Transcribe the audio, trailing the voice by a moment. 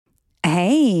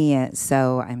Hey,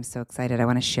 so I'm so excited. I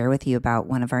want to share with you about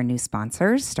one of our new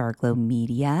sponsors, Starglow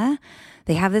Media.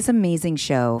 They have this amazing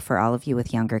show for all of you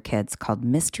with younger kids called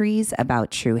Mysteries About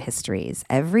True Histories.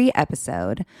 Every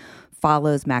episode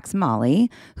follows Max and Molly,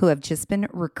 who have just been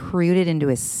recruited into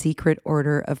a secret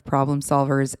order of problem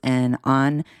solvers and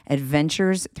on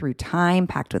adventures through time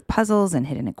packed with puzzles and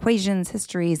hidden equations,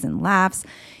 histories, and laughs.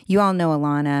 You all know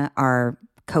Alana, our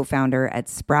co-founder at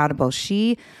Sproutable.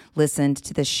 She listened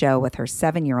to the show with her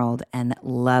 7-year-old and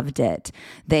loved it.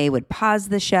 They would pause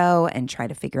the show and try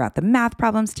to figure out the math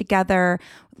problems together.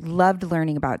 Loved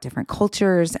learning about different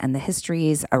cultures and the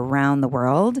histories around the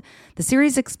world. The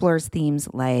series explores themes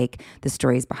like the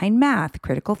stories behind math,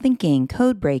 critical thinking,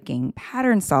 code breaking,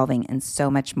 pattern solving, and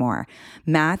so much more.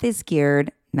 Math is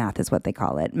what they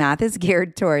call it. Math is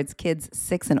geared towards kids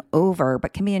 6 and over,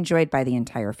 but can be enjoyed by the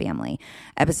entire family.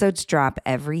 Episodes drop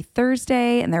every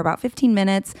Thursday, and they're about 15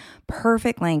 minutes,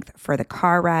 perfect length for the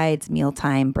car rides,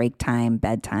 mealtime, break time,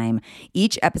 bedtime.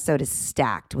 Each episode is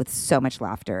stacked with so much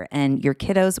laughter, and your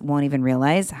kiddos won't even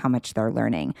realize how much they're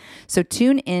learning. So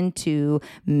tune into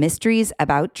Mysteries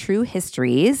About True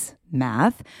Histories,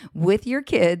 Math, with your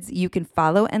kids. You can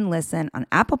follow and listen on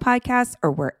Apple Podcasts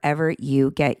or wherever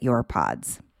you get your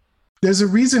pods. There's a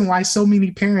reason why so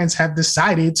many parents have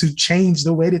decided to change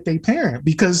the way that they parent,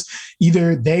 because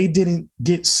either they didn't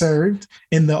get served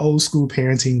in the old school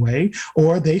parenting way,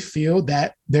 or they feel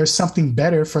that there's something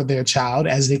better for their child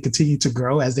as they continue to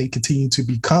grow, as they continue to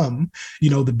become,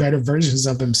 the better versions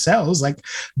of themselves. Like,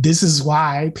 this is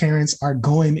why parents are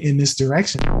going in this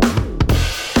direction.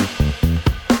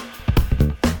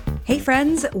 Hey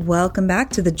friends, welcome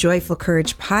back to the Joyful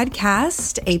Courage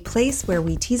podcast, a place where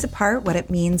we tease apart what it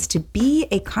means to be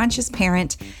a conscious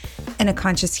parent and a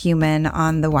conscious human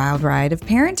on the wild ride of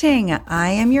parenting.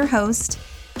 I am your host,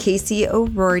 Casey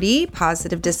O'Rourke,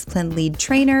 positive discipline lead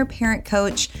trainer, parent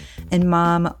coach, and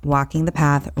mom walking the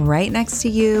path right next to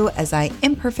you as I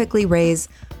imperfectly raise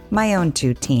my own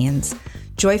 2 teens.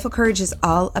 Joyful Courage is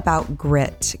all about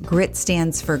grit. Grit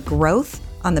stands for growth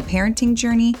on the parenting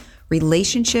journey,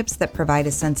 relationships that provide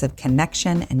a sense of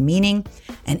connection and meaning,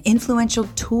 and influential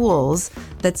tools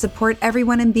that support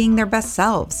everyone in being their best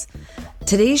selves.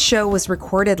 Today's show was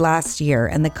recorded last year,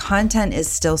 and the content is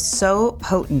still so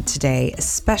potent today,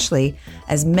 especially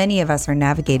as many of us are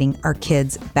navigating our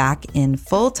kids back in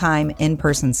full-time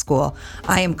in-person school.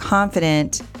 I am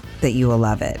confident that you will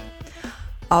love it.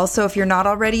 Also, if you're not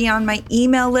already on my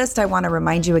email list, I want to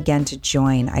remind you again to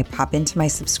join. I pop into my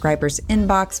subscribers'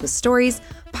 inbox with stories,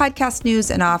 podcast news,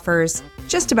 and offers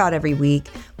just about every week.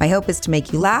 My hope is to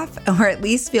make you laugh or at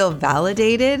least feel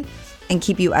validated and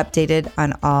keep you updated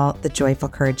on all the Joyful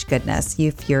Courage goodness.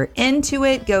 If you're into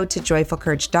it, go to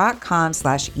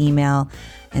joyfulcourage.com/email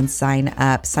and sign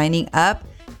up. Signing up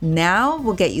now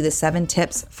will get you the 7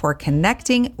 tips for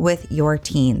connecting with your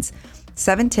teens.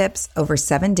 7 tips over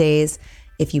 7 days.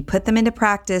 If you put them into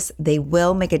practice, they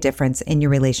will make a difference in your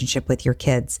relationship with your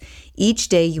kids. Each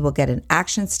day you will get an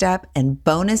action step and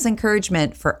bonus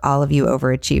encouragement for all of you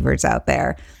overachievers out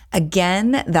there.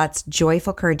 Again, that's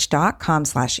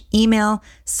joyfulcourage.com/email.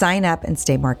 Sign up and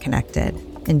stay more connected.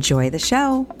 Enjoy the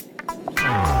show.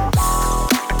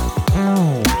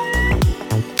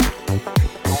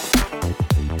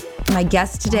 My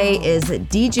guest today is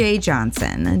DJ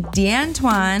Johnson.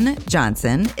 D'Antoine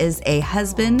Johnson is a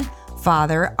husband,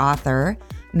 father, author,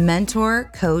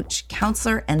 mentor, coach,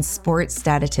 counselor, and sports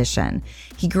statistician.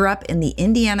 He grew up in the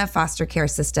Indiana foster care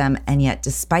system, and yet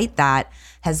despite that,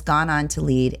 has gone on to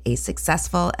lead a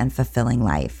successful and fulfilling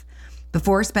life.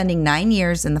 Before spending 9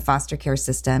 years in the foster care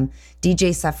system,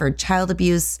 DJ suffered child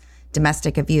abuse,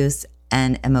 domestic abuse,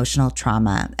 and emotional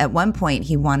trauma. At one point,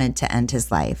 he wanted to end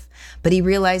his life, but he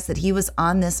realized that he was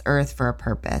on this earth for a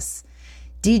purpose.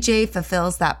 DJ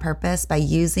fulfills that purpose by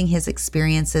using his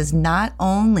experiences not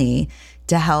only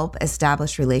to help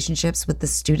establish relationships with the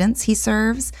students he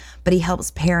serves, but he helps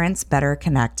parents better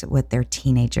connect with their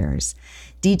teenagers.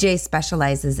 DJ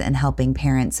specializes in helping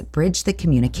parents bridge the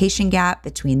communication gap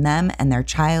between them and their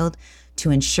child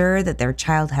to ensure that their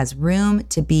child has room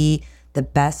to be the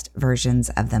best versions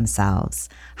of themselves.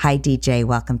 Hi, DJ.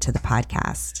 Welcome to the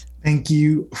podcast. Thank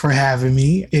you for having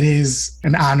me. It is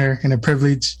an honor and a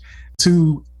privilege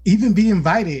to even be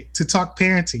invited to talk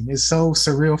parenting. It's so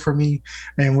surreal for me,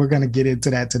 and we're going to get into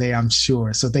that today, I'm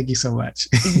sure. So thank you so much.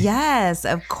 Yes,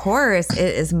 of course.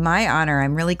 It is my honor.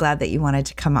 I'm really glad that you wanted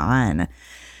to come on.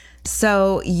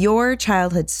 So your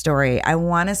childhood story, I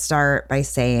want to start by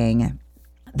saying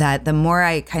that the more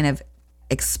I kind of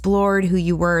explored who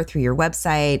you were through your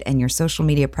website and your social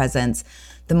media presence,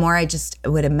 the more I just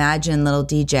would imagine little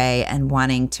DJ and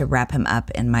wanting to wrap him up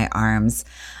in my arms.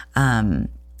 I'm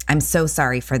so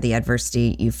sorry for the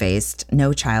adversity you faced.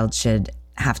 No child should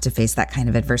have to face that kind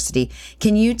of adversity.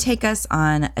 Can you take us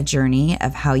on a journey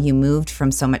of how you moved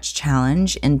from so much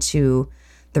challenge into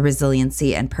the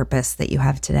resiliency and purpose that you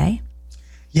have today?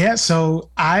 Yeah, so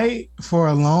I, for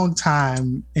a long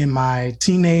time in my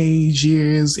teenage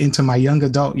years into my young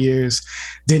adult years,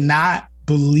 did not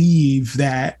believe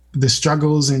that the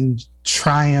struggles and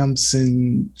triumphs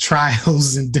and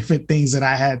trials and different things that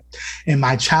I had in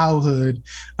my childhood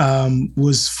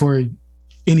was for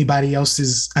anybody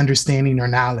else's understanding or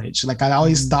knowledge. Like I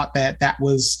always thought that that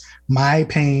was my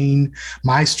pain,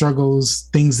 my struggles,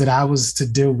 things that I was to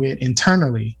deal with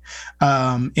internally.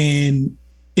 And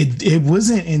it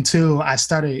wasn't until I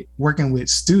started working with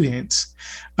students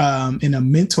in a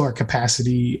mentor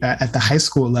capacity at the high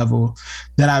school level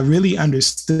that I really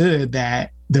understood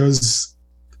that there was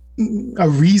a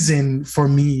reason for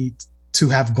me to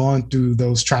have gone through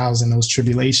those trials and those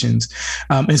tribulations.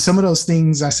 And some of those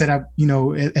things I said,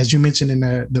 as you mentioned in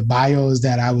the bio, is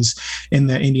that I was in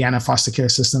the Indiana foster care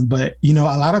system. But, a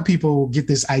lot of people get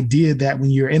this idea that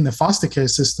when you're in the foster care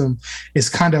system, it's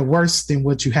kind of worse than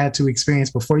what you had to experience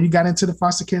before you got into the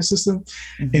foster care system.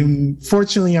 Mm-hmm.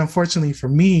 And unfortunately for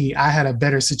me, I had a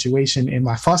better situation in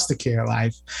my foster care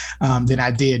life than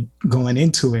I did going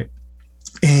into it.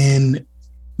 And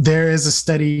there is a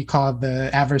study called the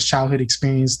Average Childhood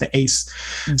Experience, the ACE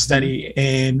study.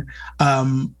 And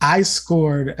I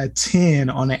scored a 10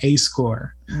 on an ACE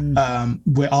score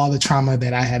with all the trauma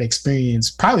that I had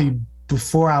experienced, probably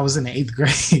before I was in the 8th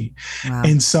grade. Wow.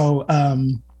 And so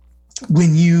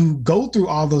when you go through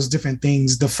all those different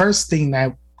things, the first thing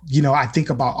that, I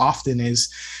think about often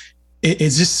is it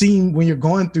just seems when you're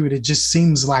going through it, it just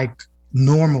seems like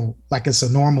normal, like it's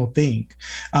a normal thing.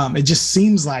 It just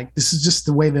seems like this is just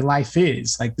the way that life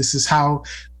is. Like this is how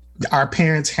our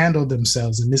parents handle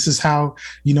themselves, and this is how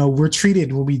we're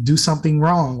treated when we do something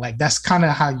wrong. Like that's kind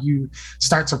of how you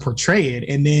start to portray it.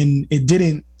 And then it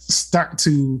didn't start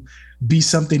to be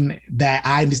something that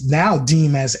I now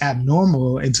deem as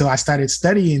abnormal until I started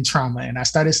studying trauma and I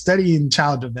started studying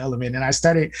child development, and I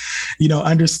started,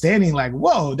 understanding like,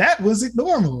 whoa, that wasn't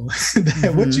normal.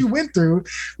 That what you went through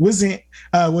wasn't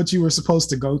what you were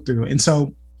supposed to go through. And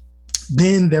so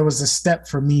then there was a step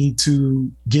for me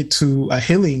to get to a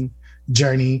healing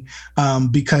journey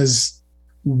because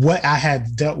what I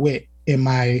had dealt with in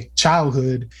my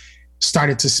childhood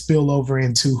started to spill over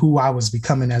into who I was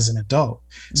becoming as an adult.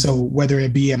 Mm-hmm. So whether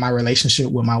it be in my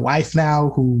relationship with my wife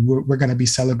now, who we're going to be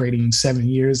celebrating 7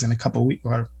 years in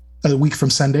a week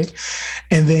from Sunday.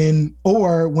 And then,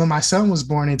 or when my son was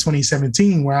born in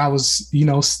 2017, where I was,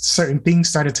 certain things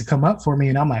started to come up for me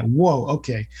and I'm like, whoa,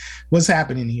 okay, what's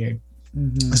happening here?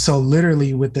 Mm-hmm. So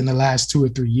literally within the last 2 or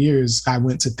 3 years, I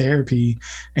went to therapy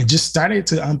and just started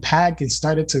to unpack and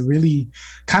started to really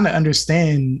kind of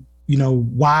understand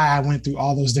why I went through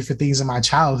all those different things in my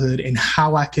childhood and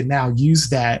how I can now use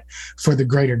that for the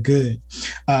greater good.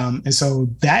 And so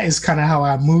that is kind of how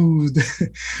I moved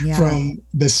from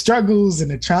the struggles and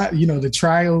the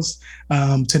trials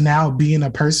to now being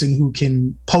a person who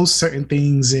can post certain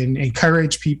things and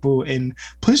encourage people and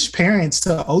push parents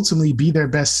to ultimately be their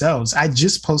best selves. I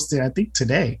just posted, I think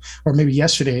today or maybe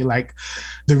yesterday, like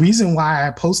the reason why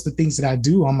I post the things that I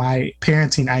do on my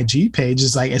parenting IG page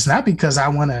is like, it's not because I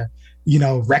want to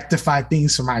rectify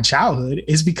things from my childhood,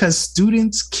 is because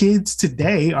kids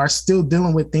today are still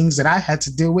dealing with things that I had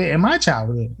to deal with in my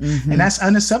childhood. Mm-hmm. And that's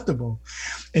unacceptable.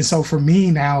 And so for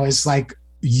me now, it's like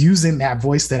using that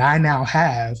voice that I now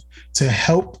have to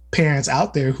help parents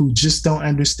out there who just don't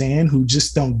understand, who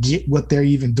just don't get what they're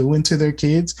even doing to their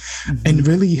kids, and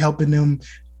really helping them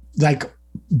like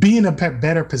be in a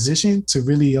better position to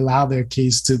really allow their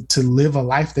kids to live a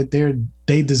life that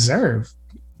they deserve.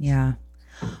 Yeah.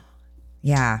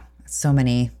 Yeah. So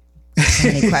many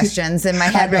questions in my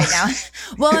head right now.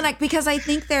 Well, and because I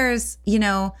think there's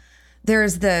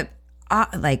the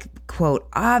quote,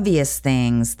 obvious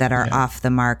things that are off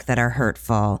the mark, that are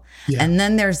hurtful. Yeah. And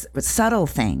then there's subtle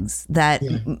things that,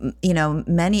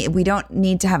 we don't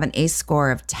need to have an ACE score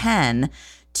of 10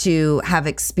 to have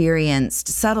experienced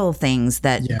subtle things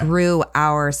that grew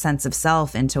our sense of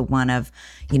self into one of,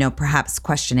 perhaps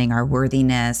questioning our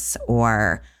worthiness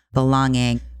or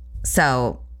belonging.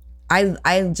 So I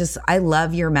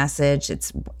love your message.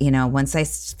 It's, once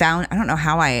I don't know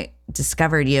how I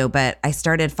discovered you, but I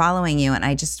started following you and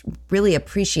I just really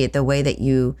appreciate the way that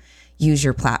you use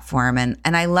your platform. And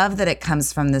I love that it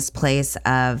comes from this place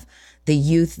of the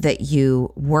youth that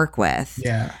you work with.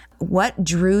 Yeah. what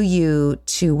drew you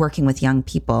to working with young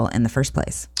people in the first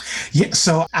place? Yeah.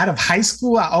 So out of high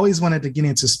school, I always wanted to get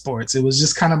into sports. It was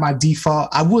just kind of my default.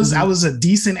 I was a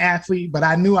decent athlete, but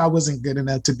I knew I wasn't good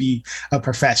enough to be a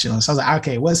professional. So I was like,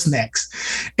 okay, what's next?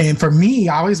 And for me,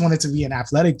 I always wanted to be an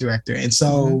athletic director. And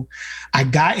so I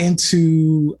got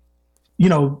into,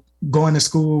 going to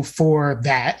school for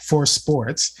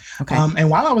sports. Okay.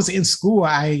 And while I was in school,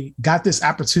 I got this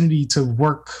opportunity to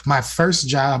work. My first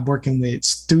job working with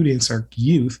students or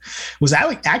youth was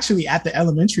actually at the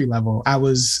elementary level. I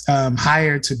was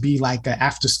hired to be like an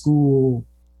after school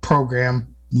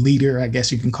program leader, I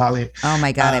guess you can call it. Oh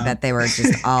my God, I bet they were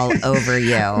just all over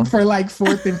you. For like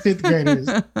fourth and fifth graders.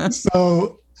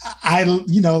 So I,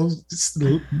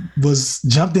 was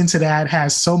jumped into that,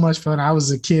 had so much fun. I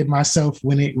was a kid myself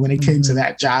when it came to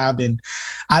that job, and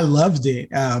I loved it.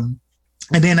 And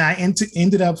then I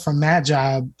ended up from that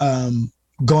job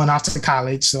going off to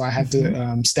college. So I had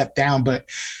to step down, but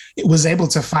it was able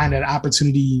to find an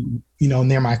opportunity,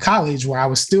 near my college where I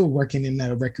was still working in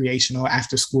the recreational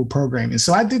after school program. And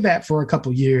so I did that for a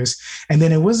couple of years. And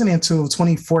then it wasn't until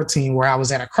 2014 where I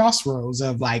was at a crossroads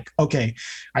of like, okay,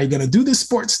 are you going to do this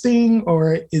sports thing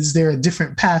or is there a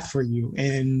different path for you?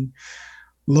 And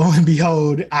lo and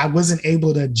behold, I wasn't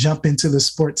able to jump into the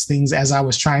sports things as I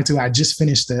was trying to. I just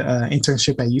finished the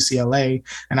internship at UCLA,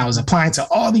 and I was applying to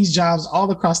all these jobs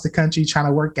all across the country, trying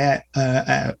to work at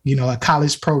a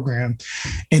college program,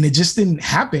 and it just didn't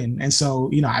happen. And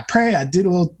so, I prayed, I did a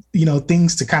little,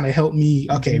 things to kind of help me.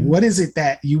 Okay, what is it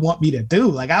that you want me to do?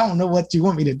 Like, I don't know what you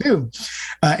want me to do.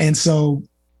 And so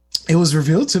it was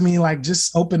revealed to me, like,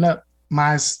 just open up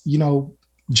my,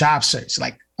 job search,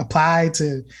 like apply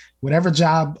to whatever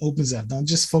job opens up. Don't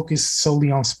just focus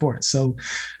solely on sports. So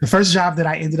the first job that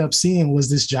I ended up seeing was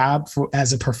this job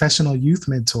as a professional youth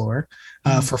mentor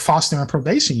for foster and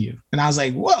probation youth. And I was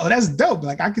like, whoa, that's dope.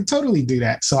 Like I could totally do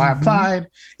that. So I applied,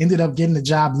 ended up getting the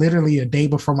job literally a day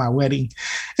before my wedding.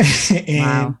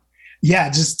 And yeah,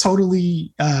 just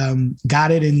totally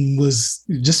got it and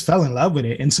just fell in love with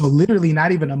it. And so literally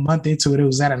not even a month into it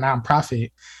was at a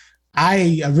nonprofit.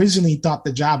 I originally thought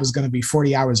the job was going to be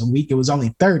 40 hours a week. It was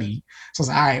only 30. So I was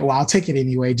like, all right, well, I'll take it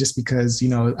anyway, just because,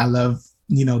 I love,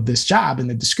 this job and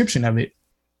the description of it.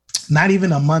 Not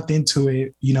even a month into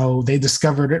it, they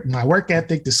discovered my work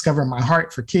ethic, discovered my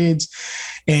heart for kids,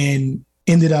 and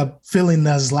ended up filling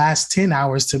those last 10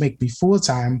 hours to make me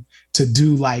full-time to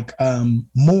do like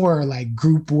more like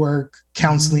group work,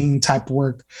 counseling type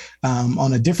work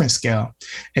on a different scale.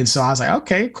 And so I was like,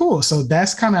 okay, cool. So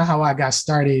that's kind of how I got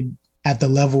started at the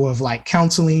level of like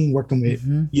counseling, working with,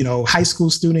 high school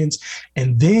students.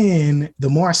 And then the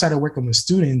more I started working with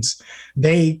students,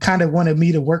 they kind of wanted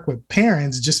me to work with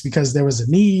parents just because there was a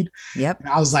need. Yep. And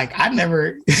I was like, at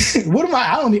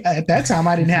that time,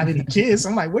 I didn't have any kids.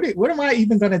 I'm like, what am I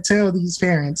even going to tell these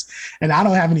parents? And I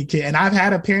don't have any kids. And I've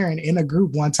had a parent in a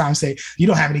group one time say, you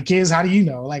don't have any kids. How do you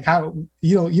know? Like how,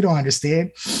 you don't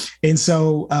understand. And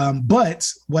so, but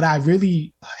what I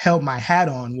really held my hat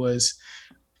on was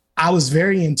I was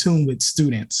very in tune with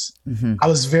students. I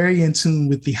was very in tune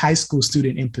with the high school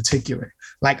student in particular.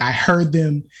 Like I heard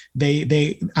them,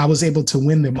 I was able to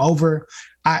win them over.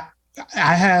 I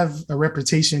have a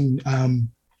reputation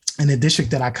in the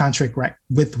district that I contract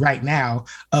with right now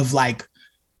of like,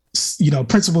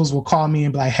 principals will call me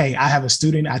and be like, hey, I have a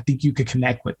student. I think you could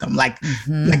connect with them. Like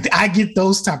I get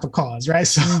those type of calls, right?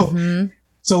 So,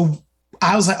 so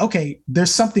I was like, okay,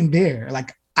 there's something there.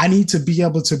 Like, I need to be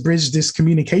able to bridge this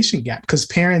communication gap because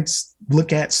parents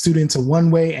look at students in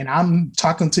one way and I'm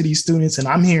talking to these students and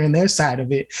I'm hearing their side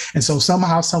of it. And so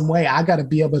somehow, some way, I got to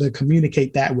be able to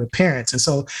communicate that with parents. And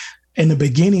so in the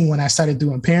beginning, when I started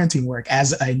doing parenting work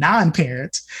as a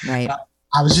non-parent, right,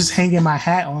 I was just hanging my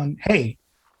hat on, hey,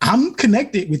 I'm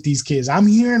connected with these kids. I'm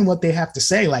hearing what they have to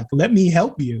say. Like, let me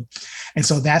help you. And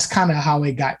so that's kind of how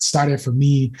it got started for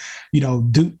me,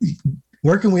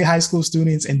 working with high school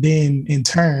students, and then in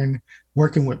turn,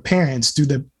 working with parents through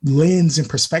the lens and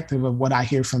perspective of what I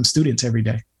hear from students every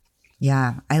day.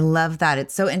 Yeah, I love that.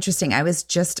 It's so interesting. I was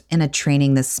just in a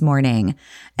training this morning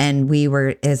and we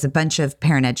were as a bunch of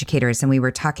parent educators and we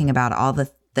were talking about all the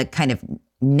kind of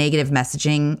negative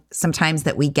messaging sometimes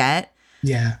that we get.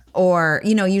 Yeah. Or,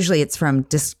 usually it's from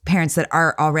parents that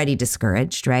are already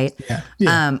discouraged, right?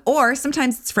 Yeah. Or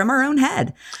sometimes it's from our own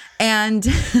head. And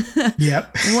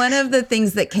one of the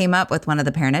things that came up with one of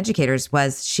the parent educators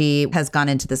was she has gone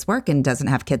into this work and doesn't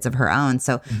have kids of her own.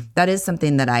 So that is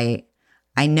something that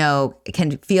I know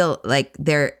can feel like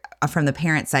there from the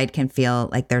parent side can feel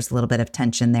like there's a little bit of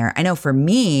tension there. I know for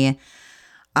me,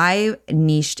 I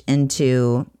niched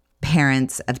into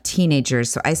parents of teenagers.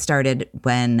 So I started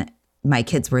when my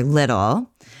kids were little.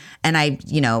 And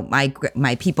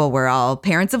my people were all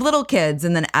parents of little kids.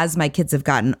 And then as my kids have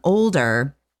gotten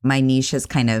older, my niche has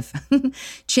kind of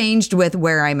changed with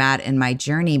where I'm at in my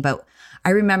journey. But I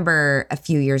remember a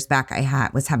few years back, I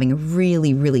was having a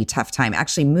really, really tough time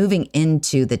actually moving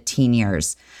into the teen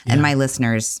years. Yeah. And my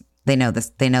listeners, they know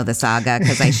the saga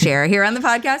because I share here on the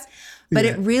podcast. But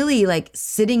it really like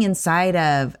sitting inside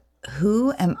of,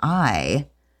 who am I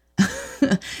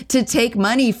to take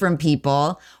money from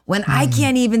people when I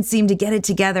can't even seem to get it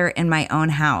together in my own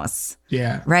house?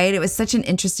 Yeah. Right. It was such an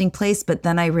interesting place. But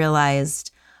then I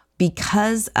realized,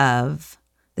 because of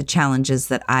the challenges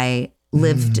that I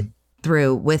lived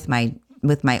through with my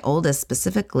oldest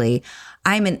specifically,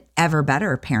 I'm an ever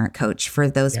better parent coach for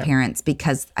those parents,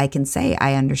 because I can say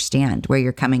I understand where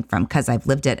you're coming from because I've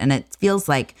lived it. And it feels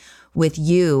like with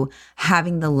you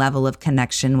having the level of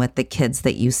connection with the kids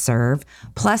that you serve,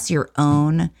 plus your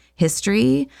own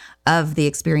history of the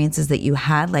experiences that you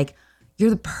had, like you're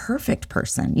the perfect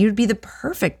person. You'd be the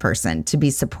perfect person to be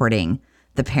supporting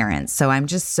the parents. So I'm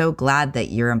just so glad that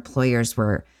your employers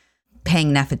were paying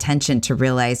enough attention to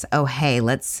realize, oh, hey,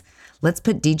 let's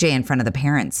put DJ in front of the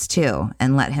parents too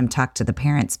and let him talk to the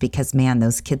parents, because man,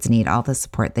 those kids need all the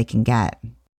support they can get.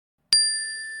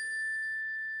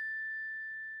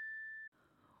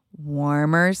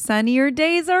 Warmer, sunnier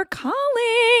days are calling.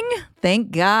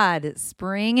 Thank God.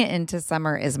 Spring into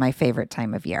summer is my favorite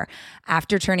time of year.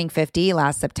 After turning 50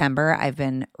 last September, I've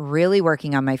been really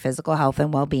working on my physical health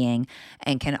and well-being,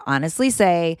 and can honestly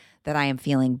say that I am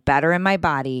feeling better in my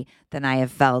body than I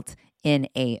have felt in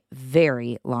a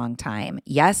very long time.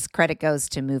 Yes, credit goes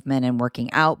to movement and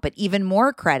working out, but even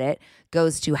more credit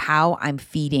goes to how I'm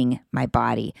feeding my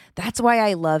body. That's why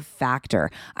I love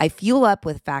Factor. I fuel up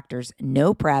with Factor's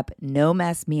no prep, no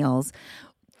mess meals,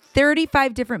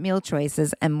 35 different meal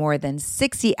choices, and more than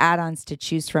 60 add-ons to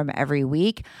choose from every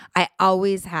week. I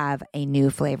always have a new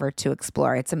flavor to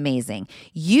explore. It's amazing.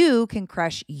 You can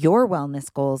crush your wellness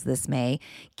goals this May,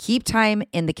 keep time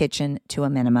in the kitchen to a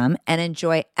minimum, and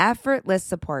enjoy effortless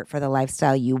support for the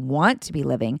lifestyle you want to be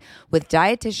living with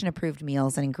dietitian-approved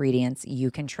meals and ingredients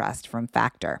you can trust from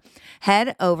Factor.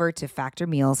 Head over to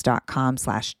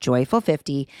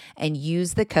factormeals.com/joyful50 and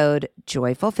use the code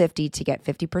joyful50 to get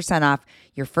 50% off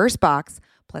your first box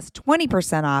plus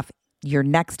 20% off your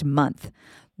next month.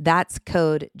 That's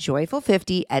code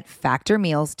joyful50 at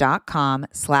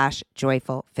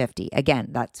factormeals.com/joyful50. Again,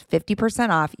 that's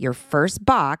 50% off your first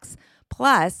box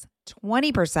plus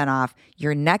 20% off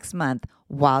your next month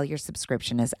while your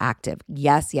subscription is active.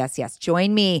 Yes, yes, yes.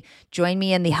 Join me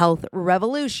in the health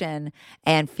revolution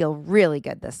and feel really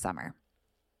good this summer.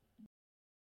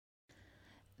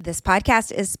 This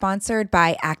podcast is sponsored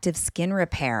by Active Skin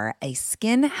Repair, a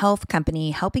skin health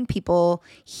company helping people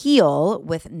heal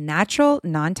with natural,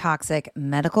 non-toxic,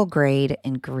 medical-grade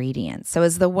ingredients. So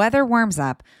as the weather warms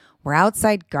up, we're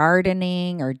outside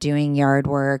gardening or doing yard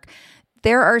work,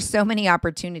 there are so many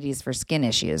opportunities for skin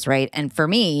issues, right? And for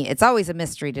me, it's always a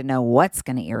mystery to know what's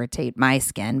going to irritate my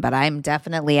skin, but I'm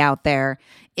definitely out there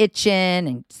itching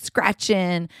and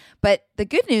scratching. But the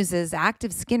good news is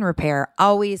Active Skin Repair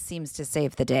always seems to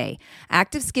save the day.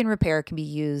 Active Skin Repair can be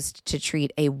used to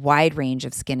treat a wide range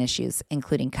of skin issues,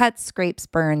 including cuts, scrapes,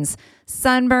 burns,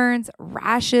 sunburns,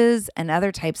 rashes, and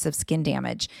other types of skin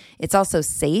damage. It's also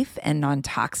safe and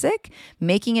non-toxic,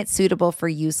 making it suitable for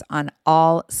use on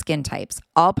all skin types,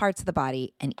 all parts of the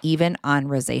body, and even on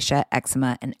rosacea,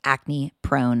 eczema, and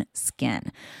acne-prone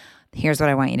skin. Here's what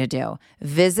I want you to do.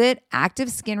 Visit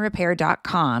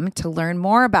ActiveSkinRepair.com to learn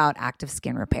more about Active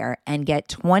Skin Repair and get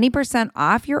 20%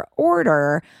 off your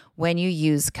order when you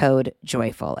use code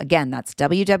JOYFUL. Again, that's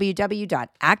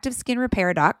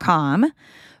www.ActiveSkinRepair.com.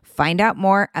 Find out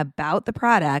more about the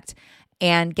product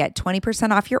and get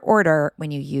 20% off your order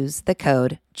when you use the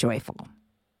code JOYFUL.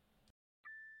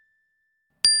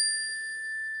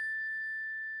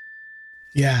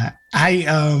 Yeah,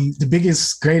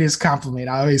 the greatest compliment,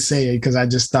 I always say it because I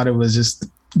just thought it was just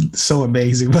so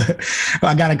amazing. But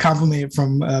I got a compliment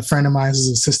from a friend of mine who's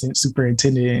assistant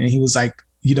superintendent, and he was like,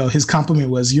 his compliment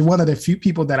was, you're one of the few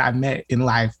people that I met in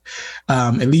life,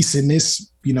 at least in this,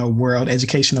 world,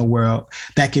 educational world,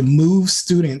 that can move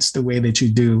students the way that you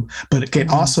do, but it can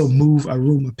also move a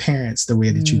room of parents the way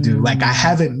that you do. Like, I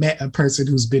haven't met a person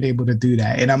who's been able to do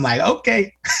that. And I'm like,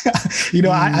 okay,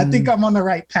 I think I'm on the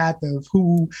right path of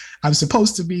who I'm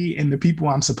supposed to be and the people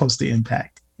I'm supposed to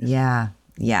impact. Yeah.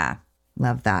 Yeah.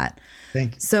 Love that.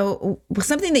 Thank you. So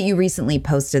something that you recently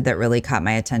posted that really caught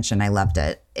my attention, I loved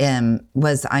it,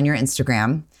 was on your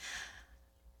Instagram.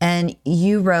 And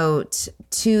you wrote,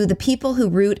 to the people who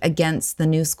root against the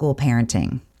new school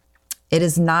parenting, It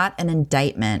is not an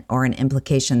indictment or an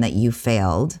implication that you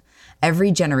failed.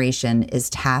 Every generation is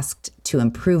tasked to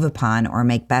improve upon or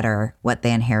make better what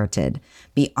they inherited.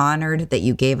 Be honored that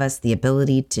you gave us the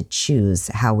ability to choose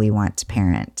how we want to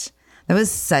parent. That was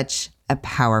such a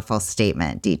powerful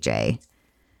statement, DJ.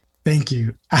 Thank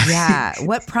you. Yeah.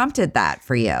 What prompted that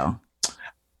for you?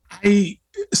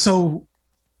 So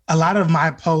a lot of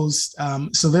my posts,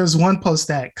 so there's one post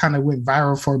that kind of went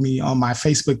viral for me on my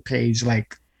Facebook page.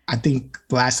 Like, I think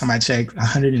the last time I checked,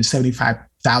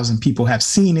 175,000 people have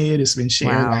seen it. It's been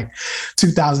shared like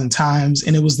 2,000 times.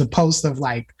 And it was the post of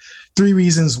like 3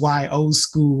 reasons why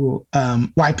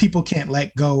why people can't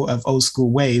let go of old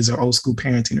school ways or old school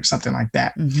parenting or something like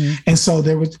that. Mm-hmm. And so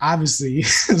there was obviously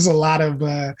there's a lot of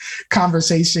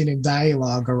conversation and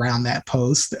dialogue around that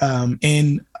post.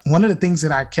 And one of the things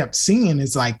that I kept seeing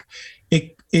is like,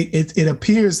 it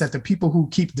appears that the people who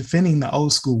keep defending the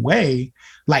old school way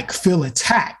like feel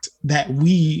attacked that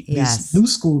these new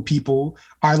school people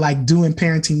are like doing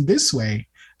parenting this way.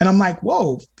 And I'm like,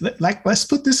 whoa, like, let's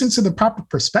put this into the proper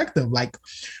perspective. Like,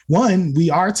 one, we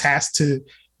are tasked to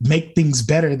make things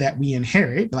better that we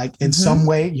inherit. Like in some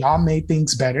way, y'all made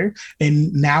things better.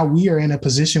 And now we are in a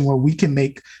position where we can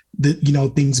make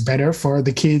things better for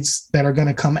the kids that are going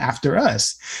to come after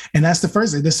us. And that's the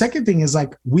first thing. The second thing is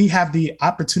like, we have the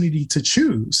opportunity to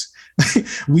choose.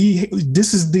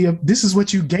 This is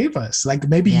what you gave us. Like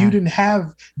maybe you didn't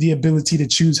have the ability to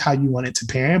choose how you wanted to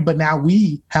parent, but now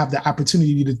we have the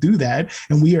opportunity to do that.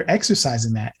 And we are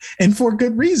exercising that. And for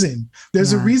good reason.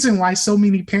 There's a reason why so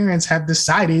many parents have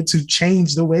decided to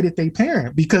change the way that they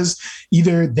parent, because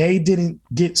either they didn't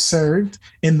get served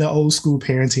in the old school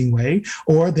parenting way,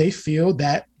 or they feel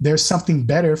that there's something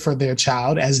better for their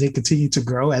child as they continue to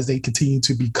grow, as they continue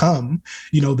to become,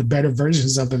 the better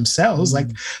versions of themselves. Like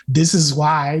this is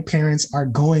why parents are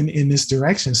going in this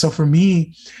direction. So for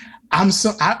me,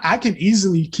 I can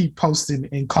easily keep posting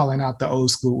and calling out the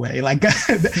old school way. Like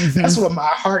that's what my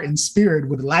heart and spirit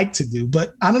would like to do.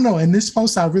 But I don't know. In this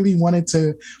post, I really wanted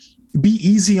to be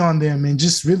easy on them and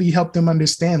just really help them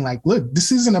understand, like, look, this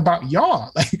isn't about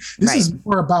y'all. Like this is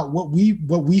more about what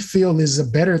we feel is a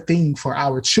better thing for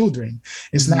our children.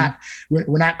 It's not,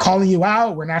 we're not calling you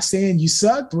out. We're not saying you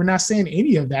sucked. We're not saying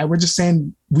any of that. We're just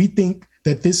saying we think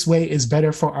that this way is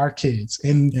better for our kids.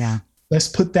 And let's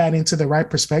put that into the right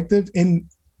perspective and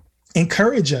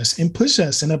encourage us and push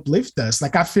us and uplift us.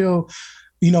 Like I feel,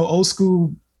 old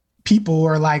school people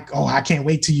are like, oh, I can't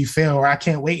wait till you fail, or I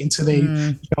can't wait until they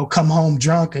come home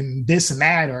drunk and this and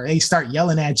that, or they start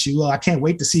yelling at you. Well, I can't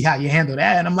wait to see how you handle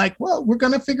that. And I'm like, well, we're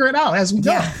going to figure it out as we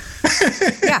go.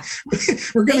 Yeah.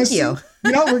 We're going to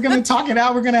we're going to talk it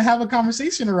out. We're going to have a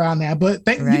conversation around that. But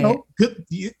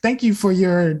thank you for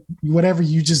your whatever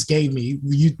you just gave me.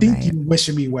 You think you're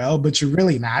wishing me well, but you're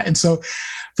really not. And so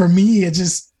for me,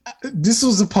 this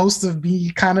was supposed to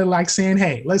be kind of like saying,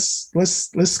 hey, let's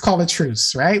call a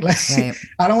truce, right? Like,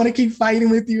 I don't want to keep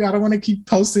fighting with you. I don't want to keep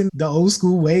posting the old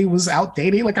school way was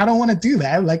outdated. Like, I don't want to do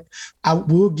that. Like, I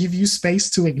will give you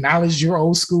space to acknowledge your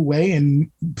old school way,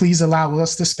 and please allow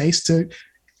us the space to.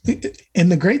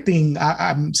 And the great thing,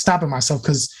 I'm stopping myself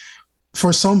because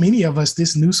for so many of us,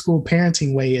 this new school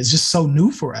parenting way is just so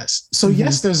new for us. So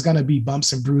yes, there's going to be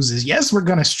bumps and bruises. Yes, we're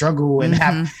going to struggle and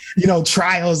have,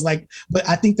 trials. Like, but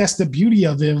I think that's the beauty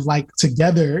of it, like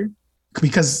together,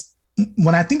 because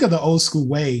when I think of the old school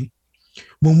way,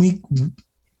 when we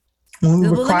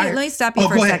require, let me stop you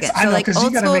for a second. So like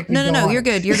old school, no, you're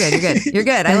good. You're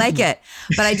good. I like it.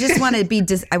 But I just want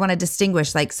to I want to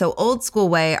distinguish, like, so old school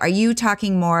way, are you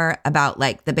talking more about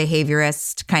like the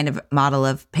behaviorist kind of model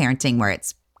of parenting where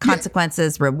it's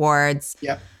consequences, rewards?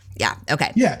 Yeah. Yeah.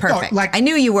 Okay. Yeah. Perfect. I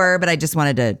knew you were, but I just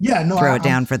wanted to throw it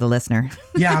down for the listener.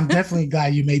 Yeah. I'm definitely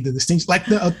glad you made the distinction. Like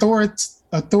the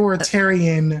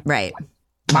authoritarian, right.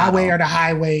 My way or the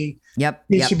highway.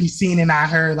 It should be seen and not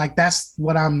heard. Like that's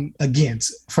what I'm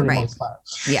against for the most part.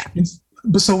 Yeah.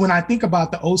 But so when I think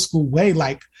about the old school way,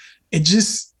 like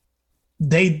it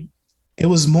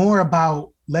was more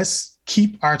about let's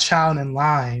keep our child in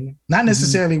line, not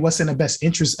necessarily what's in the best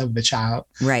interest of the child.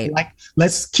 Right. Like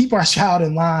let's keep our child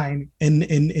in line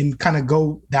and kind of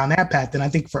go down that path. And I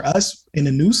think for us in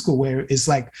the new school where it's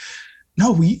like,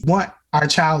 no, we want our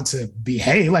child to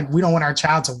behave. Like we don't want our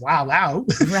child to wild out,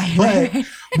 but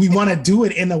we want to do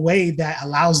it in a way that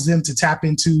allows them to tap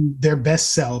into their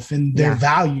best self and their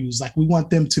values. Like we want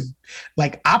them to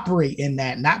like operate in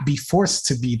that, not be forced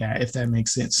to be that, if that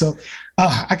makes sense. So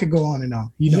I could go on and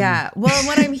on. Well,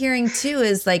 what I'm hearing too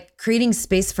is like creating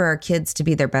space for our kids to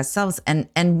be their best selves. And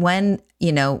when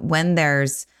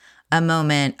there's a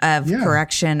moment of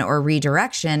correction or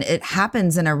redirection, it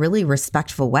happens in a really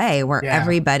respectful way where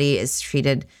everybody is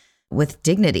treated with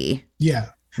dignity. Yeah.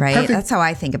 Right. Perfect. That's how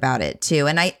I think about it too.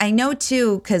 And I know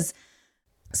too, because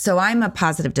so I'm a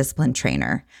positive discipline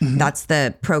trainer. Mm-hmm. That's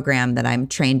the program that I'm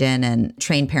trained in and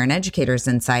train parent educators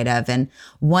inside of. And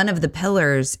one of the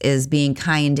pillars is being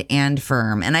kind and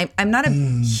firm. And I'm not a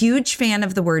huge fan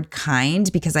of the word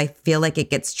kind because I feel like it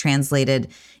gets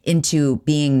translated into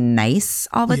being nice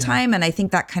all the time. And I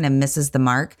think that kind of misses the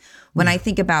mark. When I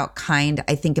think about kind,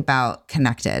 I think about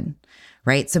connected,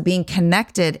 right? So being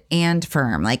connected and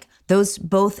firm, like those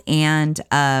both and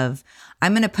of,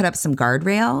 I'm going to put up some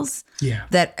guardrails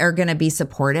that are going to be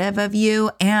supportive of you.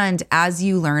 And as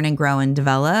you learn and grow and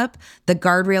develop, the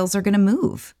guardrails are going to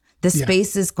move. The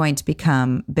space is going to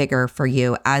become bigger for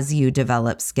you as you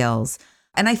develop skills.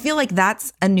 And I feel like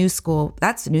that's new school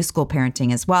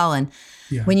parenting as well. And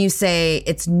when you say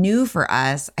it's new for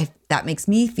us, that makes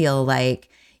me feel like,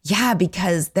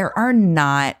 because there are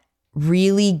not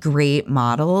really great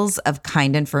models of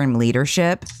kind and firm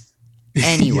leadership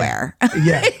anywhere.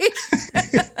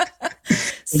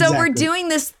 So we're doing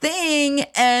this thing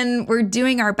and we're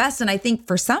doing our best. And I think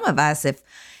for some of us,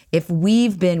 if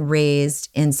we've been raised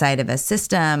inside of a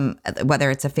system,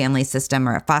 whether it's a family system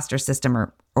or a foster system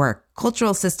or a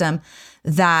cultural system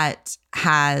that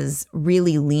has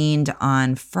really leaned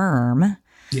on firm,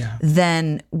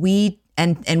 then we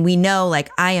know like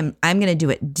I'm going to do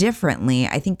it differently.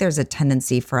 I think there's a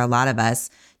tendency for a lot of us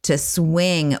to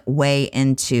swing way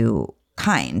into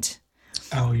kind.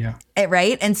 Oh yeah.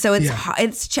 Right. And so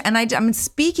I'm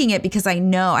speaking it because I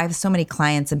know I have so many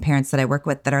clients and parents that I work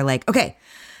with that are like, okay,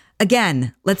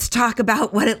 again, let's talk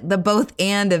about what the both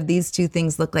and of these two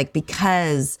things look like,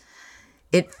 because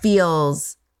it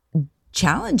feels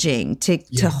challenging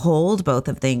to hold both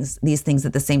of these things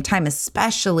at the same time,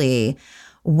 especially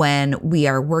when we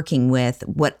are working with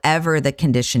whatever the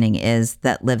conditioning is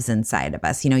that lives inside of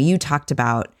us. You know, you talked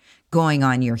about going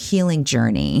on your healing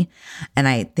journey, and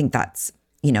I think that's,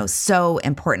 so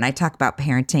important. I talk about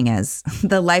parenting as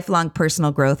the lifelong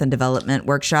personal growth and development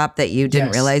workshop that you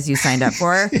didn't realize you signed up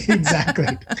for.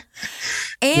 Exactly.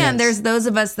 And there's those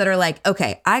of us that are like,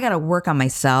 okay, I got to work on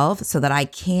myself so that I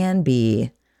can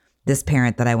be this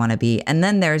parent that I want to be. And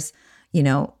then there's,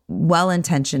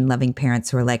 well-intentioned, loving parents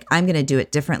who are like, I'm going to do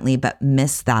it differently, but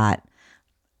miss that.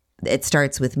 It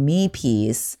starts with me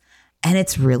piece, and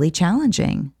it's really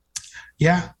challenging.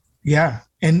 Yeah.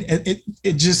 And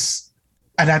it just,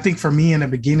 and I think for me in the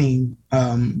beginning,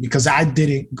 because I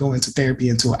didn't go into therapy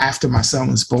until after my son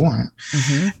was born.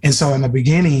 Mm-hmm. And so in the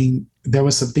beginning, there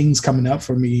was some things coming up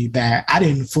for me that I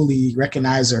didn't fully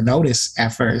recognize or notice at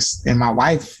first. And my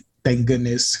wife, thank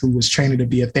goodness, who was training to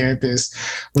be a therapist,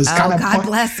 was kind of God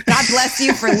bless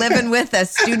you for living with a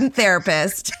student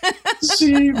therapist.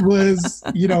 She was,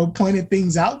 pointing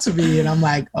things out to me, and I'm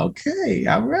like, okay,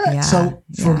 all right. Yeah, so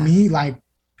for me, like,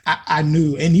 I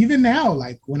knew, and even now,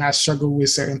 like when I struggle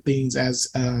with certain things as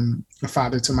a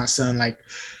father to my son, like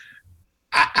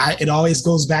it always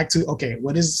goes back to, okay,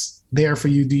 what is there for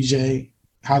you, DJ?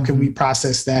 How can we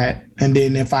process that? And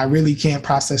then if I really can't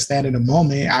process that in a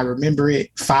moment, I remember it,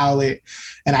 file it,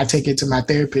 and I take it to my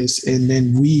therapist, and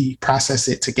then we process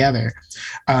it together,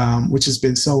 which has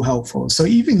been so helpful. So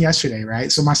even yesterday,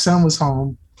 right? So my son was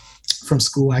home from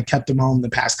school. I kept him home the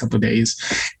past couple of days,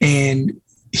 and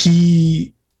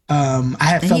I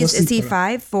had fell asleep. Is he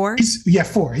 5, 4?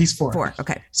 4. He's 4. 4.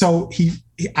 Okay. So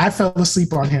I fell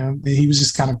asleep on him, and he was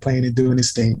just kind of playing and doing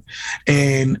his thing.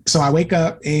 And so I wake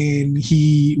up, and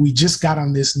we just got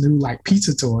on this new like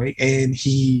pizza toy, and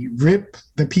he ripped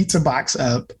the pizza box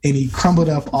up and he crumbled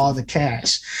up all the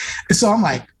cash. And so I'm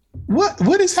like,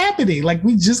 what is happening? Like,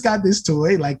 we just got this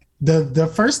toy. Like the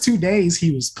first 2 days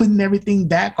he was putting everything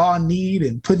back on need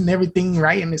and putting everything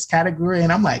right in this category.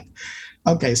 And I'm like,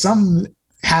 okay, something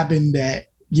happened that,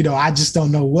 I just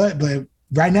don't know what, but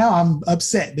right now I'm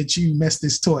upset that you messed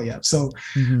this toy up. So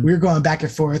we're going back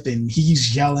and forth, and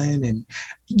he's yelling and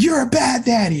you're a bad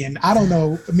daddy. And I don't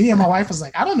know, me and my wife was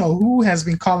like, I don't know who has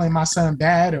been calling my son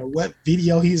bad or what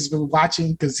video he's been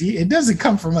watching, because it doesn't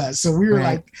come from us. So we were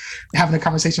like having a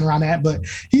conversation around that, but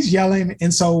he's yelling.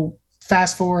 And so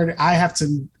fast forward,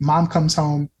 mom comes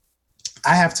home.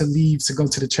 I have to leave to go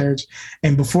to the church.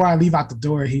 And before I leave out the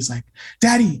door, he's like,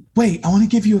 Daddy, wait, I want to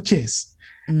give you a kiss.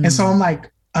 And so I'm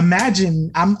like, imagine,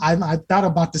 I thought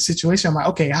about the situation. I'm like,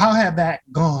 okay, how had that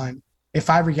gone if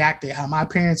I reacted how my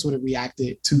parents would have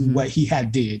reacted to what he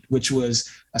had did, which was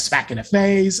a smack in the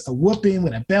face, a whooping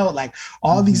with a belt, like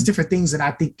all these different things that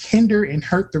I think hinder and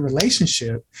hurt the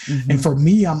relationship. And for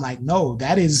me, I'm like, no,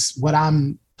 that is what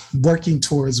I'm working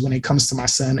towards when it comes to my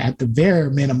son at the bare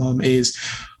minimum is,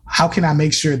 how can I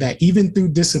make sure that even through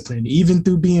discipline, even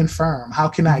through being firm, how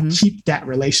can I keep that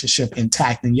relationship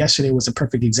intact? And yesterday was a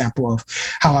perfect example of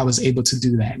how I was able to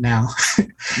do that. Now,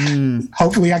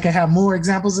 hopefully I can have more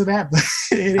examples of that. But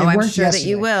I'm sure that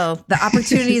you will. The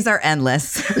opportunities are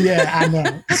endless. Yeah, I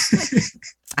know.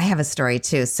 I have a story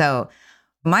too. So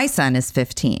my son is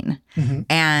 15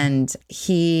 and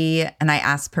I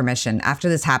asked permission. After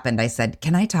this happened, I said,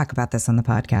 can I talk about this on the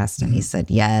podcast? And he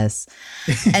said, yes.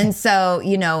 And so,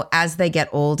 as they get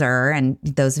older, and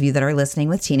those of you that are listening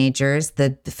with teenagers,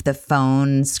 the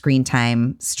phone screen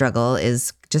time struggle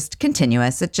is just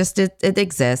continuous. It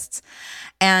exists.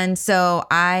 And so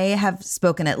I have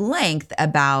spoken at length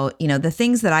about, the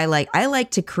things that I like. I like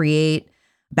to create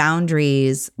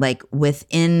boundaries like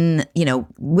within,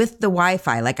 with the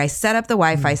Wi-Fi. Like I set up the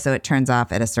Wi-Fi so it turns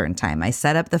off at a certain time. I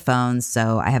set up the phones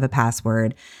so I have a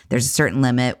password. There's a certain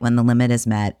limit. When the limit is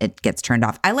met, it gets turned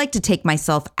off. I like to take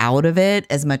myself out of it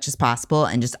as much as possible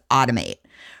and just automate,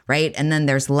 right? And then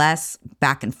there's less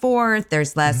back and forth.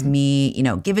 There's less me,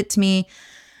 give it to me.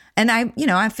 And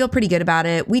I feel pretty good about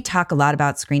it. We talk a lot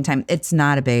about screen time. It's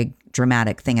not a big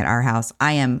dramatic thing at our house.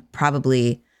 I am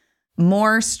probably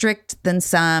more strict than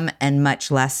some and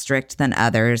much less strict than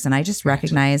others. And I just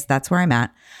recognize that's where I'm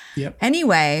at. Yep.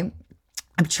 Anyway,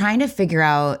 I'm trying to figure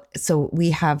out, so we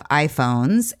have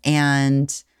iPhones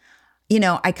and,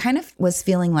 I kind of was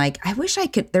feeling like, I wish I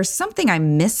could, there's something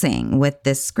I'm missing with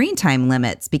this screen time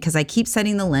limits because I keep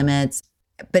setting the limits,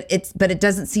 but it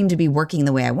doesn't seem to be working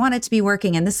the way I want it to be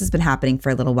working. And this has been happening for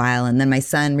a little while. And then my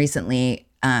son recently,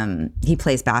 he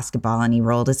plays basketball and he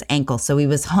rolled his ankle. So he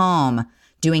was home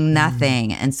doing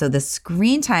nothing. And so the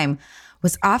screen time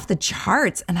was off the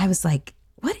charts. And I was like,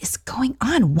 what is going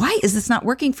on? Why is this not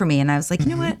working for me? And I was like, you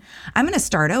know what? I'm going to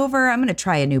start over. I'm going to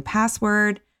try a new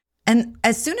password. And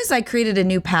as soon as I created a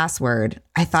new password,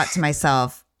 I thought to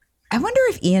myself, I wonder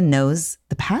if Ian knows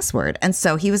the password. And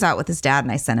so he was out with his dad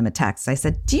and I sent him a text. I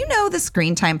said, do you know the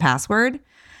screen time password?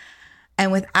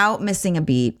 And without missing a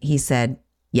beat, he said,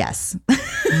 yes.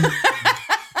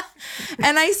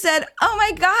 And I said, oh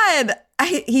my God.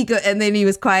 And then he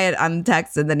was quiet on the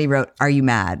text and then he wrote, are you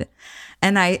mad?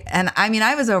 And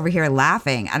I was over here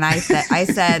laughing. And I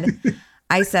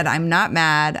said, I'm not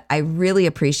mad. I really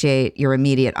appreciate your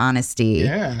immediate honesty.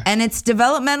 Yeah. And it's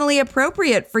developmentally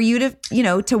appropriate for you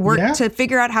to, to work, to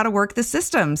figure out how to work the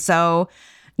system. So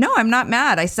no, I'm not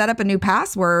mad. I set up a new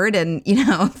password and,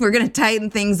 we're going to tighten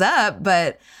things up,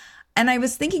 and I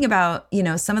was thinking about,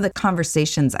 some of the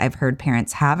conversations I've heard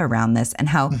parents have around this and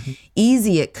how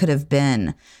easy it could have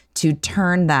been to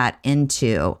turn that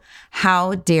into,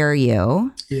 how dare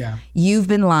you? Yeah. You've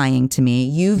been lying to me.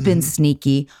 You've been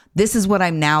sneaky. This is what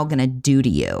I'm now going to do to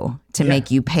you to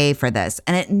make you pay for this.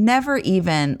 And it never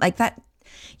even like that.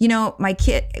 My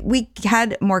kid, we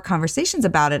had more conversations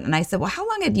about it. And I said, well, how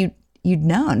long had you'd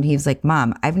known? He was like,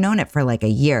 Mom, I've known it for like a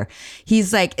year.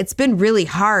 He's like, it's been really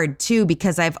hard too,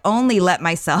 because I've only let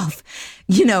myself,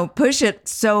 push it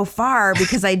so far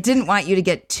because I didn't want you to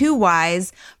get too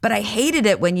wise, but I hated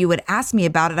it when you would ask me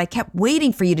about it. I kept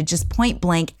waiting for you to just point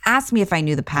blank ask me if I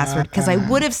knew the password because I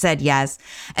would have said yes.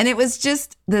 And it was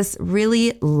just this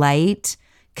really light,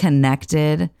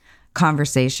 connected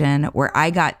conversation where I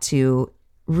got to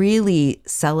really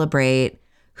celebrate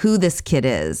who this kid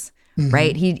is.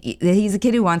 Right. He's a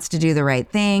kid who wants to do the right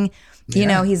thing.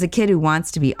 He's a kid who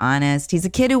wants to be honest. He's a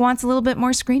kid who wants a little bit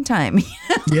more screen time.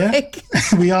 Yeah,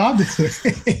 we all do.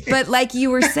 But like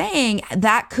you were saying,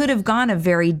 that could have gone a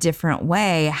very different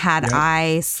way had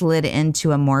I slid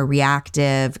into a more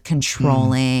reactive,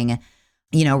 controlling,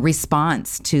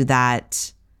 response to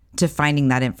that, to finding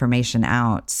that information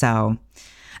out. So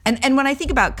And when I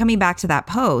think about coming back to that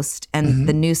post and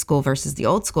the new school versus the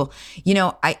old school,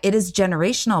 it is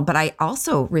generational, but I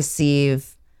also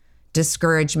receive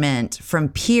discouragement from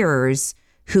peers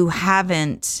who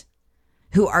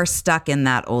are stuck in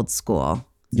that old school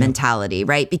mentality,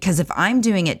 right? Because if I'm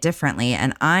doing it differently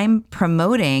and I'm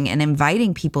promoting and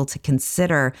inviting people to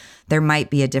consider there might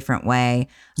be a different way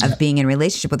of being in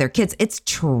relationship with their kids, it's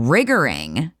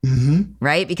triggering,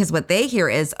 right? Because what they hear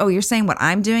is, oh, you're saying what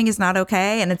I'm doing is not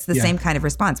okay. And it's the same kind of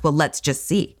response. Well, let's just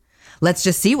see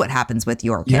what happens with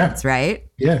your kids, right?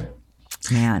 Yeah.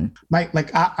 Man.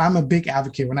 I'm a big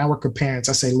advocate. When I work with parents,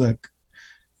 I say, look,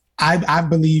 I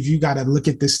believe you got to look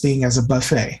at this thing as a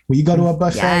buffet. When you go to a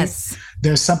buffet,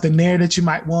 there's something there that you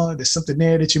might want. There's something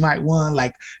there that you might want.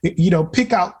 Like,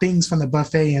 pick out things from the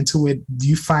buffet until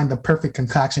you find the perfect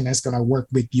concoction that's going to work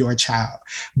with your child.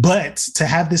 But to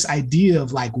have this idea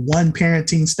of like one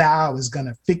parenting style is going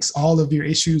to fix all of your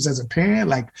issues as a parent,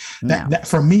 like that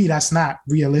for me, that's not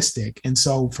realistic. And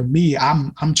so for me,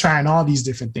 I'm trying all these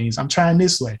different things. I'm trying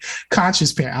this way,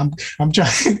 conscious parent. I'm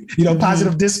trying,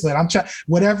 positive discipline. I'm trying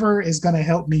whatever is going to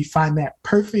help me find that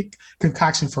perfect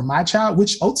concoction for my child,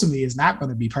 which ultimately is not going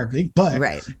to be perfect, but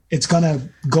it's going to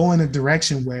go in a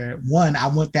direction where, one, I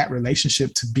want that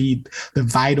relationship to be the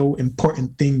vital,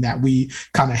 important thing that we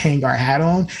kind of hang our hat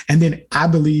on. And then I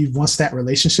believe once that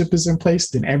relationship is in place,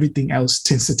 then everything else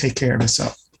tends to take care of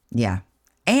itself. Yeah.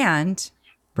 And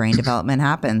brain development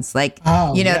happens. Like,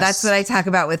 that's what I talk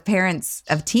about with parents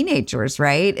of teenagers,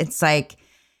 right? It's like,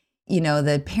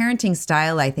 the parenting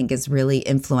style, I think, is really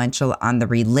influential on the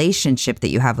relationship that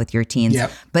you have with your teens,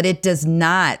 but it does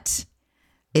not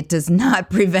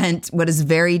prevent what is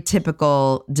very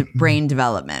typical brain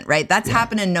development, right? That's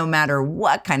happening no matter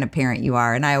what kind of parent you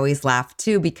are. And I always laugh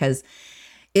too, because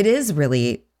it is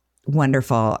really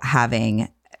wonderful having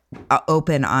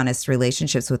open, honest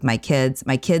relationships with my kids.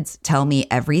 My kids tell me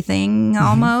everything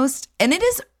almost. And it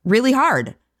is really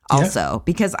hard also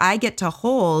because I get to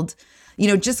hold,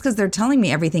 just because they're telling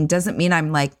me everything doesn't mean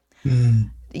I'm like,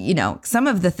 some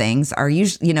of the things are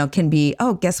usually, can be,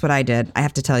 oh, guess what I did? I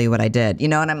have to tell you what I did,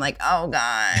 and I'm like, oh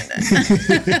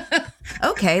God.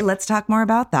 Okay, let's talk more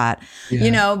about that,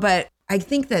 but I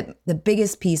think that the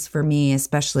biggest piece for me,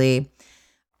 especially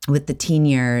with the teen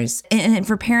years and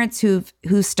for parents who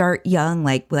start young,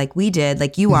 like we did,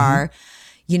 like you are,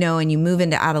 and you move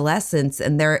into adolescence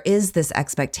and there is this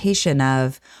expectation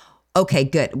of, okay,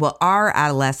 good. Well, our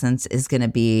adolescence is going to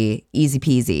be easy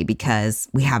peasy because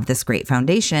we have this great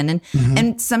foundation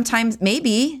and sometimes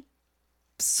maybe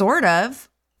sort of,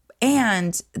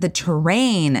 and the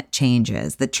terrain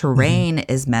changes. The terrain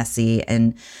is messy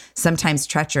and sometimes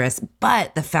treacherous,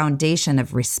 but the foundation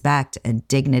of respect and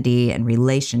dignity and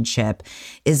relationship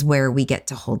is where we get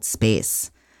to hold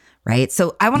space, right?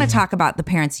 So I want to talk about the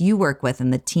parents you work with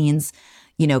and the teens,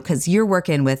 because you're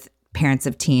working with parents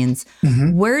of teens.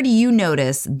 Where do you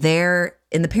notice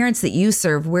in the parents that you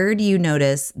serve, where do you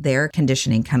notice their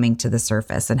conditioning coming to the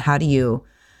surface? And how do you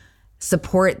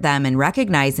support them in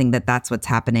recognizing that that's what's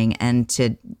happening and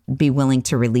to be willing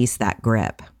to release that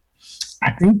grip?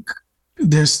 I think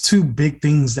there's two big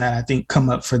things that I think come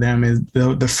up for them. Is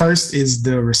the first is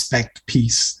the respect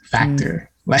piece factor.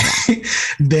 Like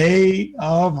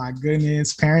oh my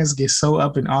goodness, parents get so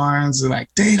up in arms and like,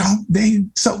 they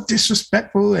so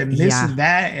disrespectful and this and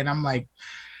that. And I'm like,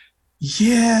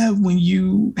 when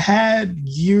you had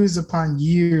years upon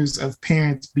years of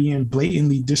parents being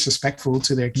blatantly disrespectful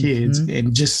to their kids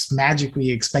and just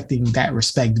magically expecting that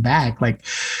respect back, like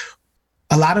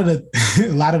a lot of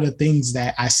the things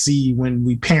that I see when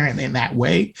we parent in that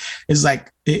way is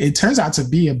like, it turns out to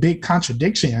be a big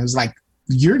contradiction. It's like,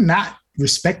 you're not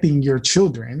respecting your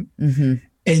children and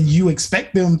you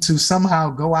expect them to somehow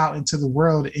go out into the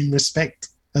world and respect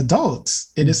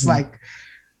adults. And it's like,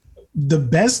 the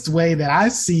best way that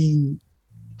I've seen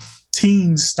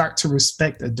teens start to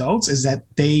respect adults is that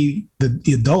the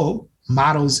adult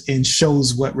models and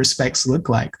shows what respects look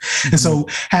like. And so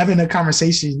having a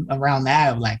conversation around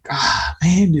that of like,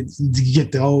 man, you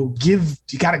get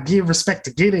you got to give respect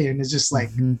to get in. It's just like,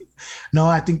 no,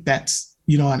 I think that's,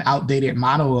 an outdated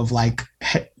model of like,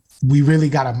 we really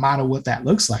got to model what that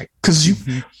looks like. Because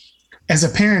as a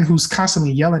parent who's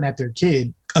constantly yelling at their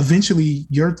kid, eventually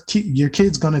your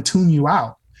kid's going to tune you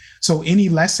out. So any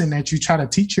lesson that you try to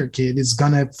teach your kid is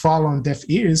going to fall on deaf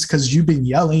ears because you've been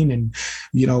yelling and,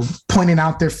 pointing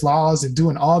out their flaws and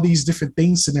doing all these different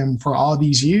things to them for all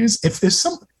these years. If there's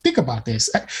think about this,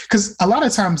 because a lot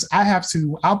of times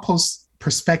I'll post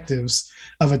perspectives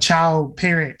of a child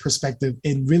parent perspective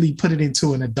and really put it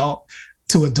into an adult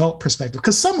perspective.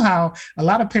 Because somehow a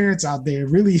lot of parents out there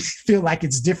really feel like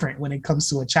it's different when it comes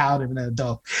to a child and an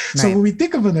adult. Right. So when we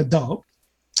think of an adult,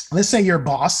 let's say your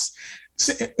boss,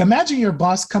 imagine your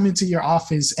boss coming to your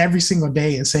office every single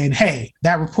day and saying, hey,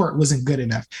 that report wasn't good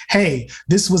enough. Hey,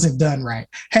 this wasn't done right.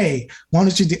 Hey, why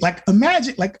don't you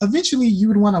imagine, eventually you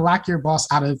would want to lock your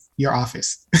boss out of your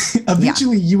office.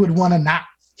 Eventually you would want to not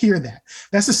hear that.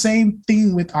 That's the same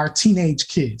thing with our teenage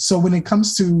kids. So when it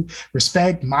comes to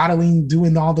respect, modeling,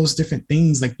 doing all those different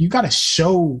things, like you got to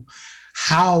show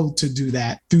how to do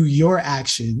that through your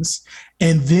actions.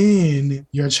 And then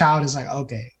your child is like,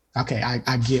 okay,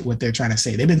 I get what they're trying to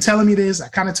say. They've been telling me this. I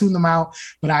kind of tune them out,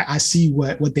 but I see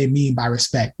what they mean by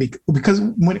respect. Because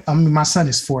my son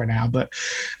is 4 now, but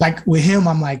like with him,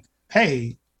 I'm like,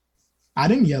 hey, I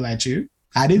didn't yell at you.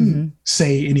 I didn't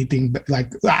say anything, but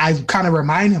like I kind of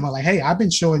remind him, I'm like, hey, I've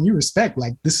been showing you respect.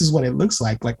 Like this is what it looks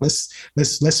like. Like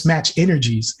let's match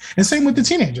energies. And same with the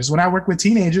teenagers. When I work with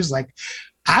teenagers, like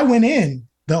I went in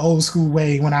the old school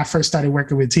way when I first started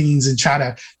working with teens and try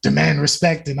to demand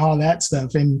respect and all that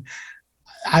stuff. And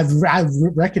I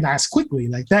recognized quickly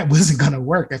like that wasn't going to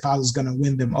work if I was going to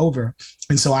win them over.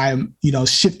 And so I,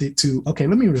 shifted to, okay,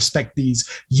 let me respect these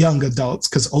young adults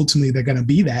because ultimately they're going to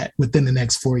be that within the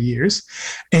next 4 years.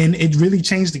 And it really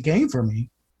changed the game for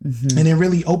me. Mm-hmm. And it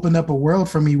really opened up a world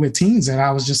for me with teens. And I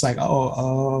was just like,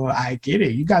 oh, I get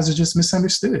it. You guys are just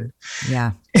misunderstood.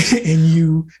 Yeah.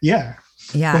 And yeah.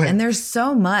 And there's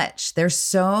so much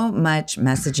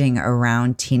messaging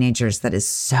around teenagers that is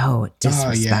so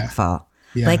disrespectful.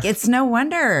 Yeah. Like, it's no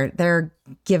wonder they're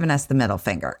giving us the middle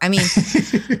finger. I mean,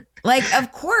 like,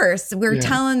 of course, we're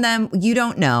telling them, you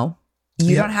don't know.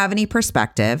 You don't have any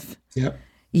perspective. Yep.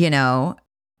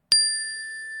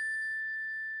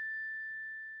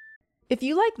 If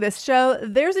you like this show,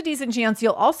 there's a decent chance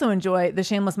you'll also enjoy the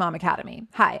Shameless Mom Academy.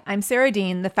 Hi, I'm Sarah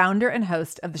Dean, the founder and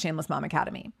host of the Shameless Mom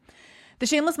Academy. The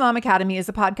Shameless Mom Academy is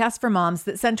a podcast for moms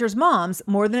that centers moms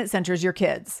more than it centers your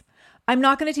kids. I'm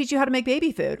not going to teach you how to make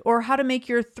baby food or how to make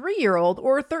your 3-year-old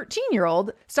or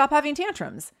 13-year-old stop having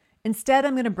tantrums. Instead,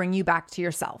 I'm going to bring you back to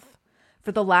yourself.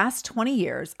 For the last 20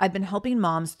 years, I've been helping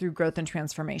moms through growth and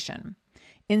transformation.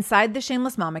 Inside the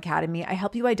Shameless Mom Academy, I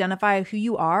help you identify who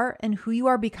you are and who you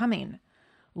are becoming.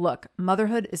 Look,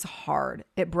 motherhood is hard.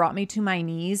 It brought me to my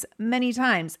knees many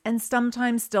times and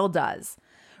sometimes still does.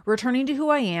 Returning to who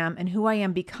I am and who I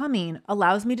am becoming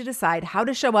allows me to decide how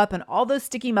to show up in all those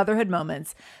sticky motherhood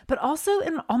moments, but also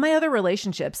in all my other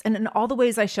relationships and in all the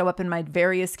ways I show up in my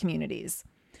various communities.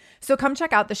 So come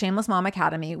check out the Shameless Mom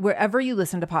Academy wherever you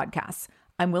listen to podcasts.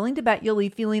 I'm willing to bet you'll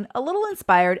leave feeling a little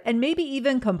inspired and maybe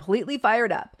even completely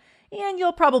fired up. And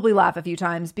you'll probably laugh a few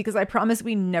times because I promise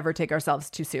we never take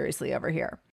ourselves too seriously over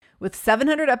here. With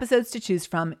 700 episodes to choose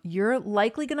from, you're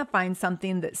likely going to find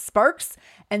something that sparks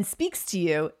and speaks to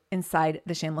you inside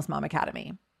the Shameless Mom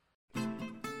Academy.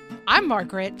 I'm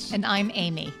Margaret. And I'm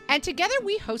Amy. And together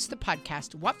we host the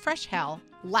podcast, What Fresh Hell?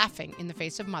 Laughing in the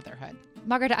Face of Motherhood.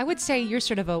 Margaret, I would say you're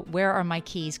sort of a where are my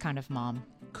keys kind of mom.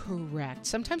 Correct.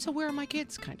 Sometimes a where are my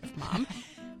kids kind of mom.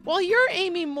 Well, you're,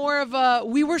 Amy, more of a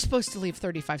we were supposed to leave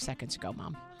 35 seconds ago,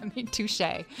 mom. I mean, touche.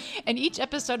 In each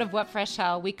episode of What Fresh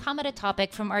Hell, we come at a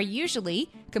topic from our usually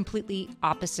completely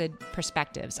opposite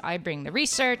perspectives. I bring the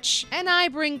research. And I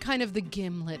bring kind of the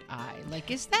gimlet eye.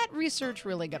 Like, is that research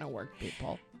really going to work,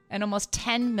 people? And almost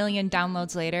 10 million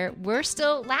downloads later, we're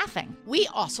still laughing. We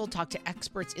also talk to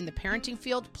experts in the parenting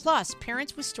field, plus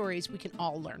parents with stories we can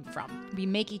all learn from. We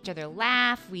make each other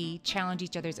laugh, we challenge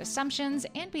each other's assumptions,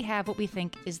 and we have what we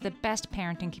think is the best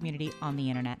parenting community on the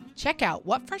internet. Check out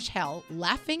What Fresh Hell?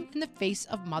 Laughing in the Face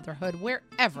of Motherhood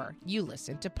wherever you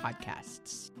listen to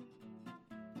podcasts.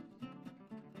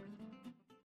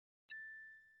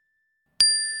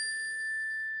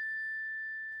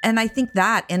 And I think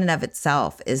that in and of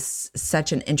itself is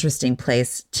such an interesting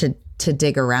place to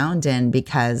dig around in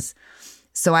because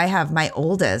so I have my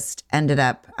oldest ended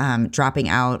up dropping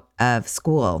out of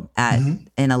school in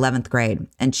 11th grade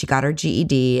and she got her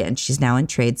GED and she's now in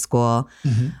trade school.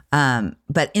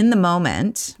 But in the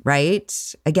moment,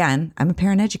 right, again, I'm a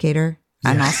parent educator.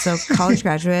 Yeah. I'm also a college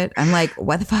graduate. I'm like,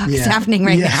 what the fuck is happening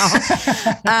right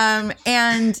now?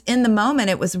 And in the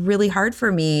moment, it was really hard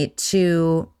for me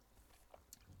to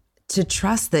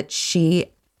trust that she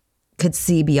could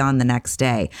see beyond the next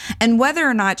day. And whether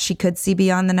or not she could see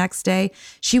beyond the next day,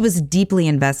 she was deeply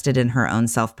invested in her own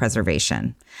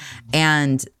self-preservation.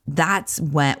 And that's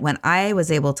when I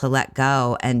was able to let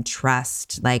go and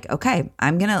trust, like, okay,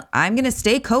 I'm gonna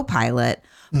stay co-pilot,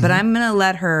 but I'm gonna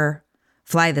let her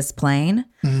fly this plane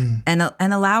and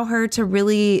allow her to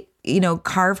really,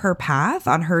 carve her path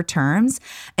on her terms.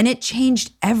 And it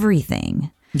changed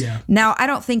everything. Yeah. Now, I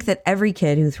don't think that every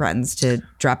kid who threatens to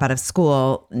drop out of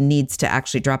school needs to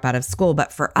actually drop out of school.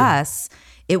 But for us,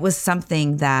 it was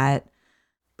something that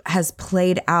has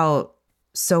played out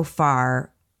so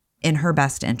far in her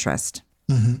best interest.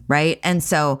 Right. And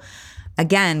so,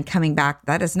 again, coming back,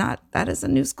 that is a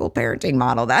new school parenting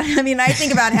model. I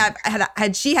think about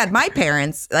had she had my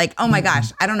parents, like, oh my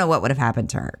gosh, I don't know what would have happened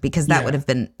to her because that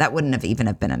wouldn't have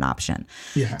even been an option.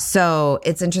 Yeah. So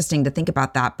it's interesting to think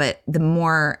about that. But the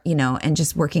more, and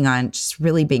just working on just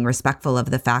really being respectful of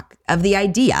the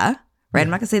idea, right? I'm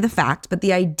not gonna say the fact, but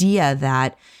the idea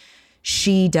that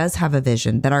she does have a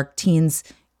vision that our teens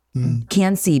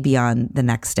can see beyond the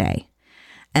next day.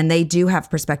 And they do have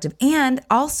perspective. And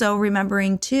also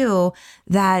remembering, too,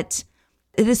 that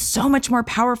it is so much more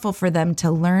powerful for them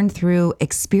to learn through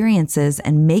experiences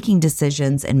and making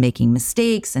decisions and making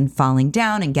mistakes and falling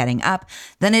down and getting up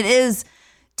than it is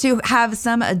to have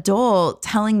some adult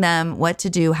telling them what to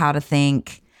do, how to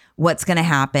think, what's going to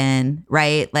happen,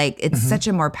 right? Like it's such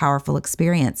a more powerful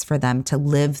experience for them to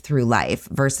live through life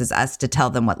versus us to tell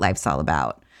them what life's all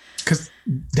about. Because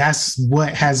that's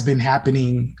what has been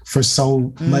happening for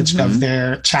so much of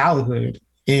their childhood.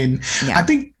 And I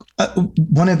think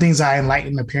one of the things I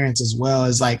enlighten the parents as well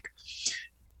is like,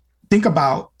 think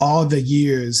about all the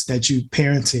years that you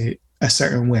parented a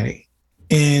certain way.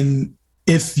 And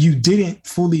if you didn't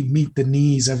fully meet the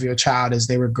needs of your child as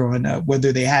they were growing up,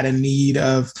 whether they had a need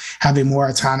of having more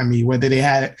autonomy, whether they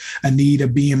had a need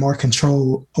of being more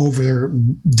control over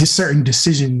certain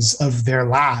decisions of their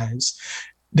lives,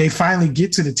 they finally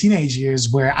get to the teenage years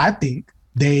where I think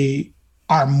they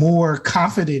are more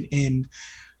confident in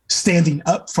standing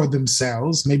up for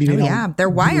themselves. Maybe they don't. They're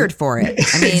wired for it.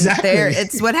 I mean, Exactly.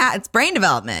 it's brain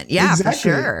development. Yeah, Exactly. for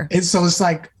sure. And so it's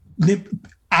like,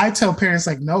 I tell parents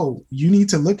like, no, you need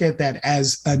to look at that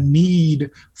as a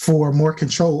need for more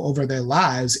control over their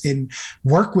lives and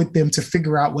work with them to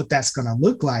figure out what that's going to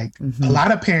look like. A lot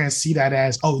of parents see that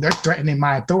as, oh, they're threatening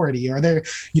my authority, or they're,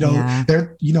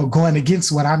 they're, going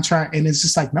against what I'm trying. And it's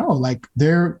just like, no, like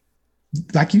they're,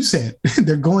 like you said,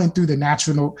 they're going through the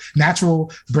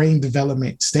natural brain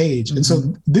development stage. And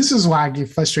so this is why I get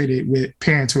frustrated with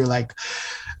parents who are like,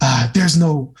 there's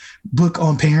no book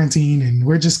on parenting and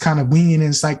we're just kind of winging it.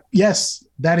 It's like, yes,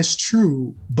 that is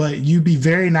true, but you'd be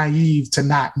very naive to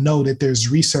not know that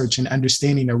there's research and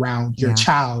understanding around your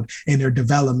child and their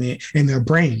development and their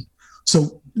brain.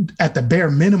 So at the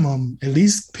bare minimum, at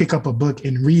least pick up a book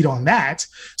and read on that.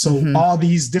 So all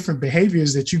these different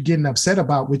behaviors that you're getting upset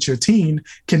about with your teen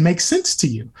can make sense to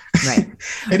you. Right.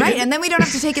 And then we don't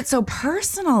have to take it so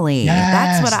personally.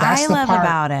 That's what I love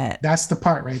about it. That's the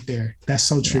part right there. That's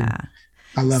so true. Yeah.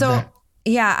 I love that.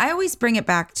 Yeah, I always bring it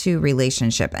back to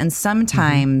relationship. And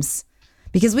sometimes,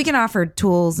 because we can offer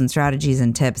tools and strategies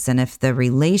and tips, and if the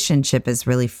relationship is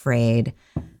really frayed,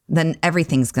 then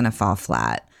everything's going to fall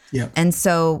flat. Yeah. And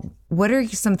so what are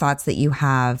some thoughts that you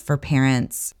have for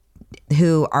parents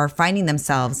who are finding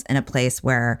themselves in a place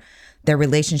where their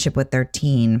relationship with their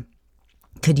teen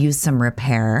could use some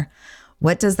repair?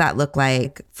 What does that look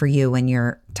like for you when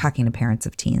you're talking to parents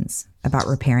of teens about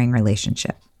repairing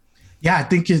relationship? Yeah, I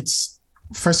think it's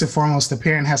first and foremost, the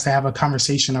parent has to have a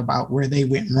conversation about where they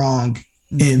went wrong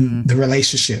in the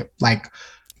relationship. Like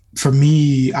for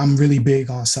me, I'm really big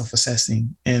on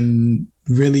self-assessing and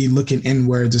really looking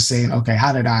inwards and saying, okay,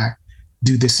 how did I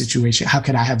do this situation? How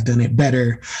could I have done it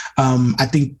better? I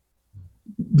think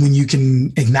when you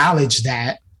can acknowledge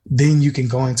that, then you can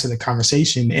go into the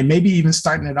conversation and maybe even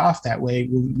starting it off that way,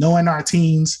 knowing our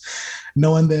teens,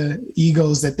 knowing the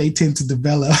egos that they tend to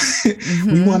develop.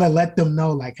 We want to let them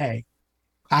know like, hey,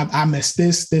 I messed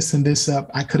this and this up.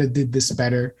 I could have did this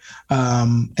better.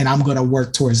 And I'm going to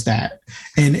work towards that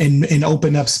and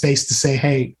open up space to say,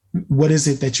 hey, what is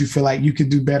it that you feel like you could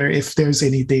do better if there's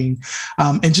anything,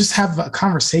 and just have a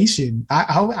conversation.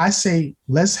 I say,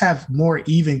 let's have more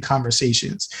even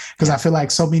conversations, because I feel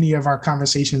like so many of our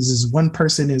conversations is one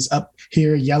person is up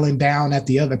here yelling down at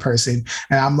the other person.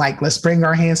 And I'm like, let's bring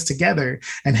our hands together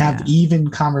and have even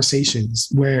conversations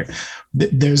where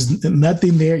there's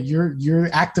nothing there. You're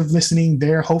active listening,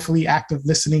 they're hopefully active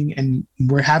listening. And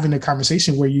we're having a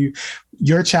conversation where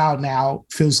your child now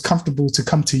feels comfortable to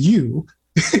come to you,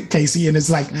 Casey, and it's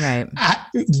like,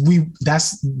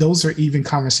 those are even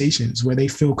conversations where they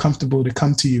feel comfortable to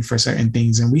come to you for certain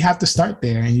things. And we have to start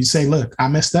there. And you say, look, I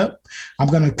messed up. I'm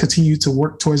going to continue to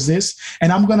work towards this.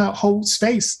 And I'm going to hold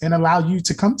space and allow you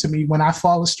to come to me when I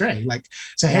fall astray. Like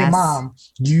say, hey, mom,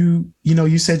 you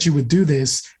said you would do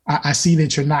this. I see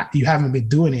that you haven't been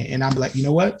doing it. And I'm like, you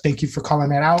know what? Thank you for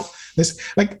calling that out. This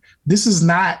is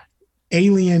not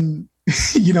alien,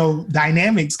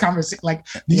 dynamics conversation. Like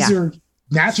these are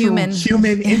natural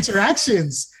human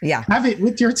interactions. Have it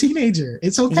with your teenager.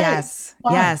 It's okay. Yes.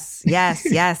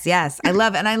 I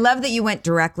love that you went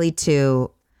directly to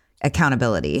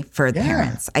accountability for the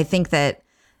parents. I think that,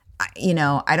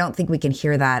 I don't think we can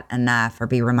hear that enough or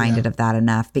be reminded of that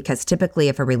enough, because typically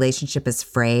if a relationship is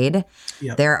frayed,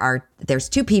 there's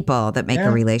two people that make a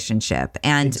relationship.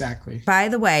 And by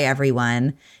the way,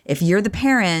 everyone, if you're the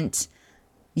parent,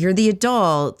 you're the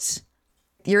adult,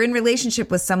 you're in relationship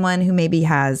with someone who maybe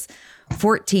has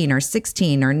 14 or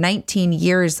 16 or 19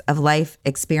 years of life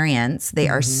experience. They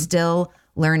are still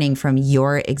learning from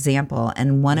your example.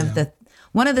 And one of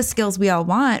the skills we all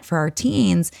want for our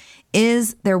teens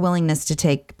is their willingness to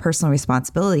take personal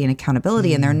responsibility and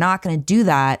accountability. And they're not going to do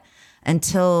that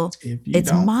until it's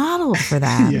don't. modeled for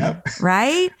them. Yep.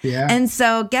 Right? Yeah. And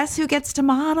so guess who gets to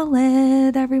model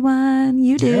it, everyone?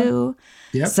 You do.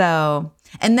 Yep. So,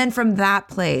 and then from that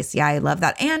place, I love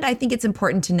that. And I think it's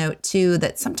important to note too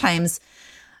that sometimes,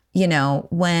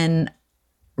 when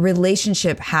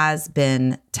relationship has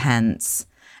been tense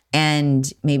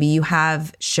and maybe you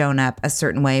have shown up a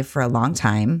certain way for a long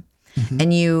time,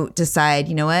 and you decide,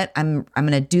 you know what, I'm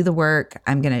going to do the work.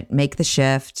 I'm going to make the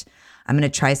shift. I'm going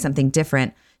to try something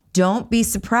different. Don't be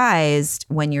surprised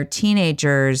when your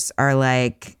teenagers are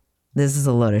like, this is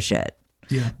a load of shit.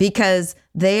 Yeah. Because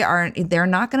they're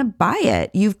not going to buy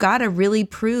it. You've got to really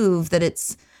prove that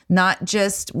it's not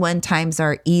just when times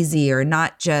are easy or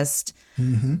not just,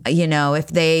 if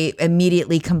they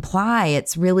immediately comply.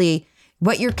 It's really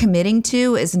what you're committing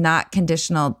to is not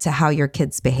conditional to how your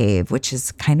kids behave, which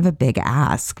is kind of a big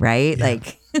ask, right? Yeah.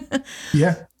 Like,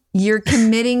 Yeah. you're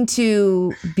committing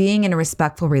to being in a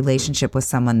respectful relationship with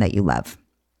someone that you love.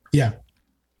 Yeah.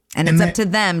 And it's up to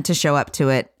them to show up to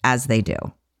it as they do.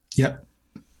 Yep.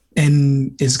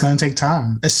 And it's going to take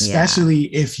time, especially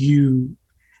if you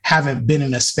haven't been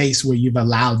in a space where you've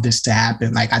allowed this to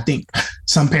happen. Like, I think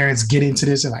some parents get into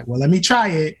this and like, well, let me try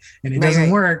it. And it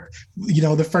doesn't work,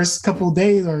 the first couple of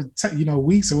days or,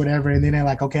 weeks or whatever. And then they're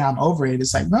like, okay, I'm over it.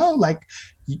 It's like, no, like,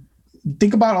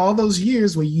 think about all those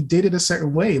years where you did it a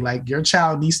certain way. Like, your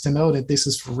child needs to know that this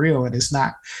is for real. And it's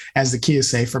not, as the kids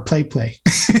say, for play.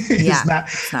 It's not,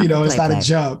 it's not a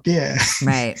joke. Yeah.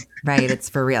 Right. It's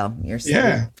for real. You're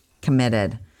so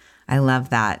committed. I love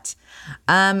that.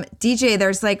 DJ,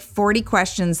 there's like 40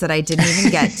 questions that I didn't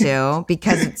even get to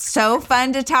because it's so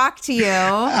fun to talk to you.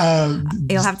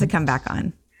 You'll have to come back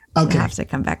on. Okay. You'll have to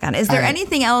come back on. Is there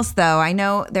anything else though? I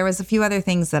know there was a few other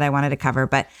things that I wanted to cover,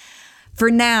 but for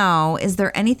now, is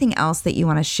there anything else that you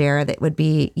want to share that would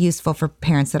be useful for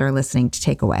parents that are listening to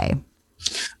take away?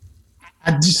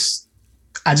 I just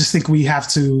think we have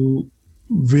to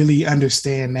really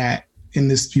understand that in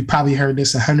this, you probably heard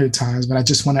this 100 times, but I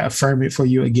just want to affirm it for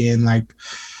you again. Like,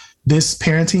 this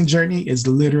parenting journey is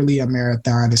literally a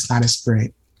marathon. It's not a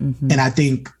sprint. And I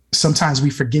think sometimes we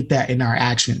forget that in our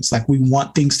actions. Like, we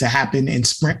want things to happen in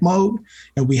sprint mode,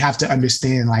 and we have to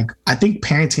understand, like, I think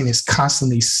parenting is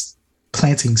constantly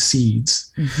planting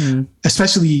seeds,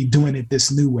 especially doing it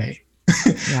this new way.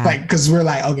 Like, because we're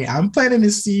like, okay, I'm planting a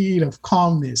seed of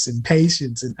calmness and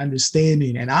patience and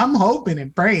understanding. And I'm hoping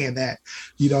and praying that,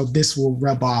 this will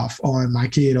rub off on my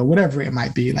kid or whatever it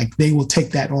might be. Like, they will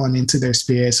take that on into their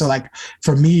spirit. So like,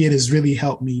 for me, it has really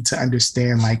helped me to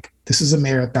understand, like, this is a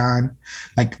marathon.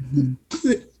 Like,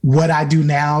 what I do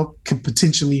now could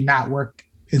potentially not work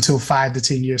until 5 to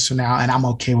 10 years from now. And I'm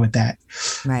okay with that.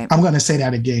 Right. I'm going to say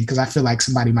that again, because I feel like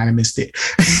somebody might've missed it.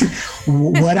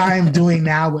 What I am doing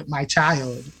now with my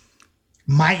child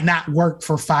might not work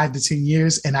for 5 to 10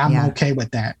 years. And I'm okay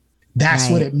with that. That's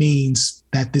what it means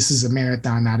that this is a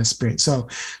marathon, not a sprint. So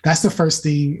that's the first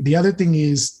thing. The other thing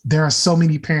is, there are so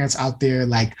many parents out there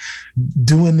like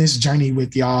doing this journey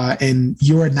with y'all, and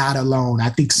you're not alone. I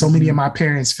think so many of my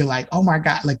parents feel like, oh my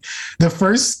God, like the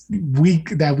first week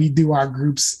that we do our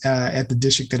groups at the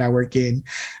district that I work in,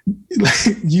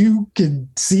 like, you can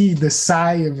see the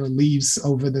sigh of relief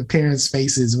over the parents'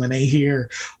 faces when they hear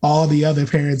all the other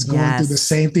parents going through the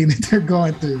same thing that they're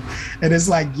going through. And it's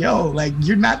like, yo, like,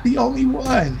 you're not the only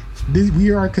one. We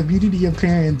are a community of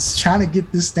parents trying to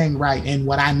get this thing right. And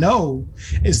what I know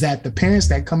is that the parents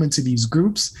that come into these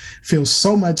groups feel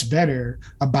so much better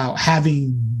about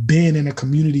having been in a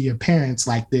community of parents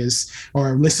like this,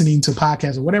 or listening to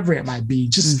podcasts or whatever it might be,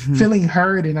 just feeling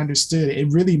heard and understood.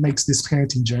 It really makes this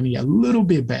parenting journey a little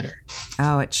bit better.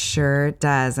 Oh, it sure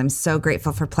does. I'm so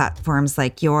grateful for platforms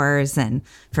like yours and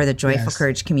for the Joyful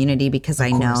Courage community, because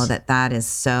I know that is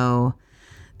so...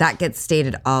 That gets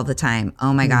stated all the time.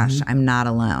 Oh my gosh, I'm not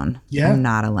alone. Yeah. I'm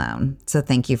not alone. So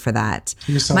thank you for that.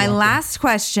 You're so my welcome. last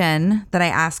question that I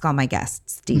ask all my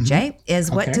guests, DJ, is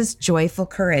what does joyful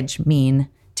courage mean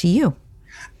to you?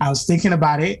 I was thinking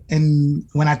about it. And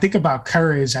when I think about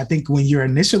courage, I think when you're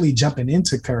initially jumping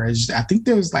into courage, I think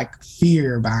there's like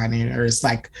fear behind it, or it's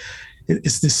like,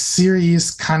 it's this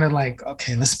serious kind of like,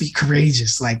 okay, let's be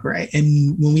courageous. Like, right.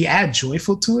 And when we add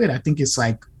joyful to it, I think it's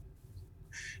like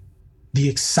the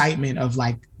excitement of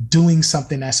like doing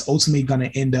something that's ultimately going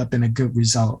to end up in a good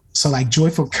result. So like,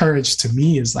 joyful courage to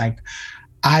me is like,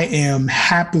 I am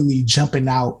happily jumping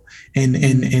out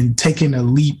and taking a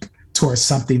leap towards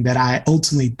something that I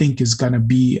ultimately think is going to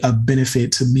be a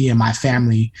benefit to me and my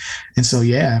family. And so,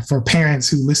 for parents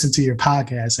who listen to your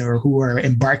podcast or who are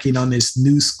embarking on this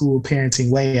new school parenting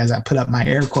way, as I put up my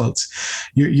air quotes,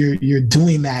 you're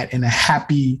doing that in a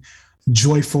happy,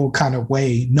 joyful kind of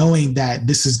way, knowing that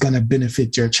this is going to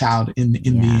benefit your child in the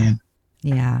end.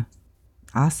 Yeah.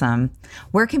 Awesome.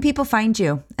 Where can people find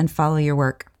you and follow your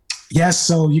work? Yes.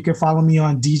 So you can follow me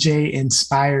on DJ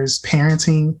Inspires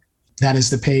Parenting. That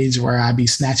is the page where I be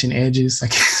snatching edges,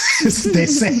 like they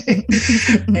say.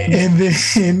 And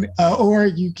then, or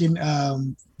you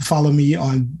can follow me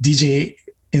on DJ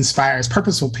Inspires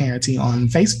Purposeful Parenting on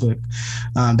Facebook.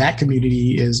 That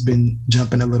community has been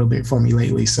jumping a little bit for me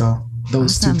lately. So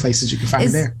those two places you can find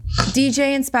me there.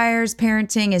 DJ Inspires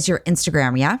Parenting is your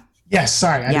Instagram, yeah? Yes.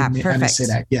 Sorry. I didn't say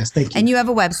that. Yes. Thank you. And you have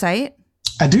a website?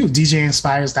 I do.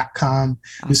 DJinspires.com.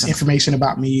 There's information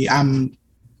about me. I'm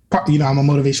a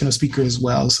motivational speaker as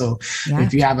well. So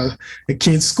if you have a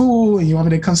kid's school and you want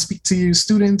me to come speak to you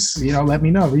students, let me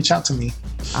know. Reach out to me.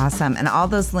 Awesome. And all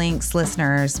those links,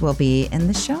 listeners, will be in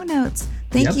the show notes.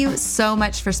 Thank you so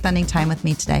much for spending time with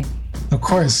me today. Of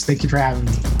course. Thank you for having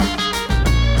me.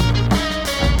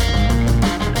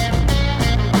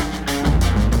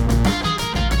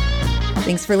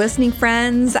 Thanks for listening,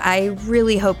 friends. I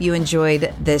really hope you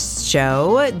enjoyed this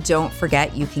show. Don't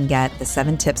forget, you can get the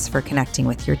 7 tips for connecting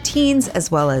with your teens,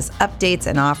 as well as updates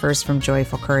and offers from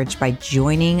Joyful Courage by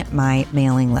joining my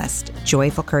mailing list,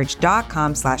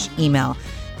 joyfulcourage.com/email.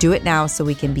 Do it now so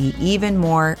we can be even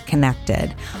more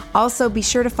connected. Also, be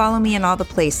sure to follow me in all the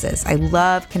places. I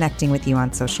love connecting with you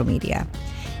on social media.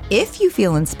 If you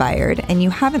feel inspired and you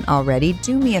haven't already,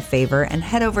 do me a favor and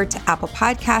head over to Apple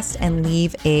Podcasts and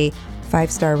leave a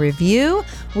 5-star review.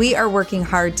 We are working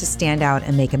hard to stand out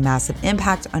and make a massive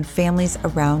impact on families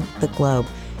around the globe.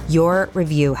 Your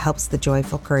review helps the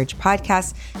Joyful Courage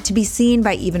podcast to be seen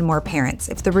by even more parents.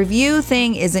 If the review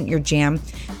thing isn't your jam,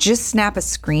 just snap a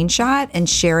screenshot and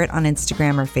share it on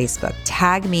Instagram or Facebook.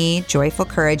 Tag me, Joyful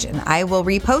Courage, and I will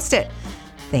repost it.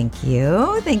 Thank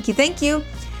you. Thank you. Thank you.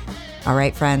 All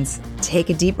right, friends, take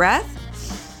a deep breath.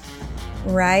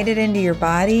 Ride it into your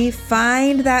body.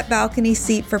 Find that balcony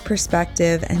seat for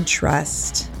perspective and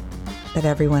trust that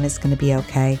everyone is going to be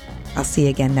okay. I'll see you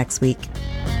again next week.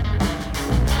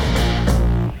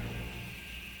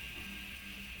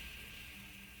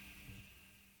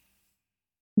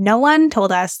 No one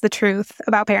told us the truth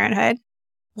about parenthood.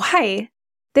 Why?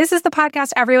 This is the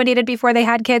podcast everyone needed before they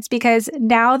had kids, because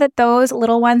now that those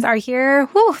little ones are here,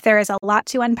 there is a lot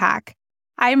to unpack.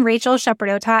 I'm Rachel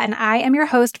Shepardota, and I am your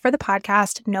host for the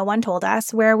podcast No One Told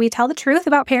Us, where we tell the truth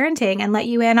about parenting and let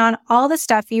you in on all the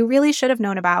stuff you really should have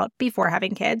known about before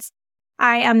having kids.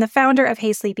 I am the founder of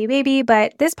Hey Sleepy Baby,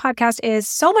 but this podcast is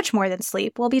so much more than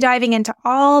sleep. We'll be diving into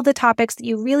all the topics that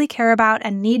you really care about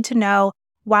and need to know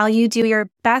while you do your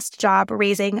best job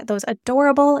raising those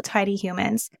adorable, tiny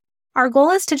humans. Our goal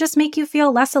is to just make you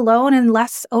feel less alone and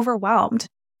less overwhelmed.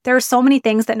 There are so many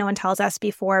things that no one tells us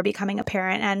before becoming a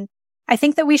parent, and I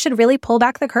think that we should really pull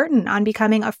back the curtain on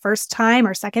becoming a first-time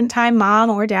or second-time mom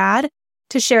or dad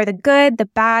to share the good, the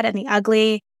bad, and the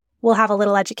ugly. We'll have a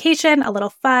little education, a little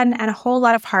fun, and a whole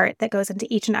lot of heart that goes into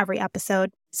each and every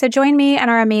episode. So join me and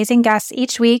our amazing guests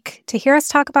each week to hear us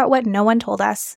talk about what no one told us.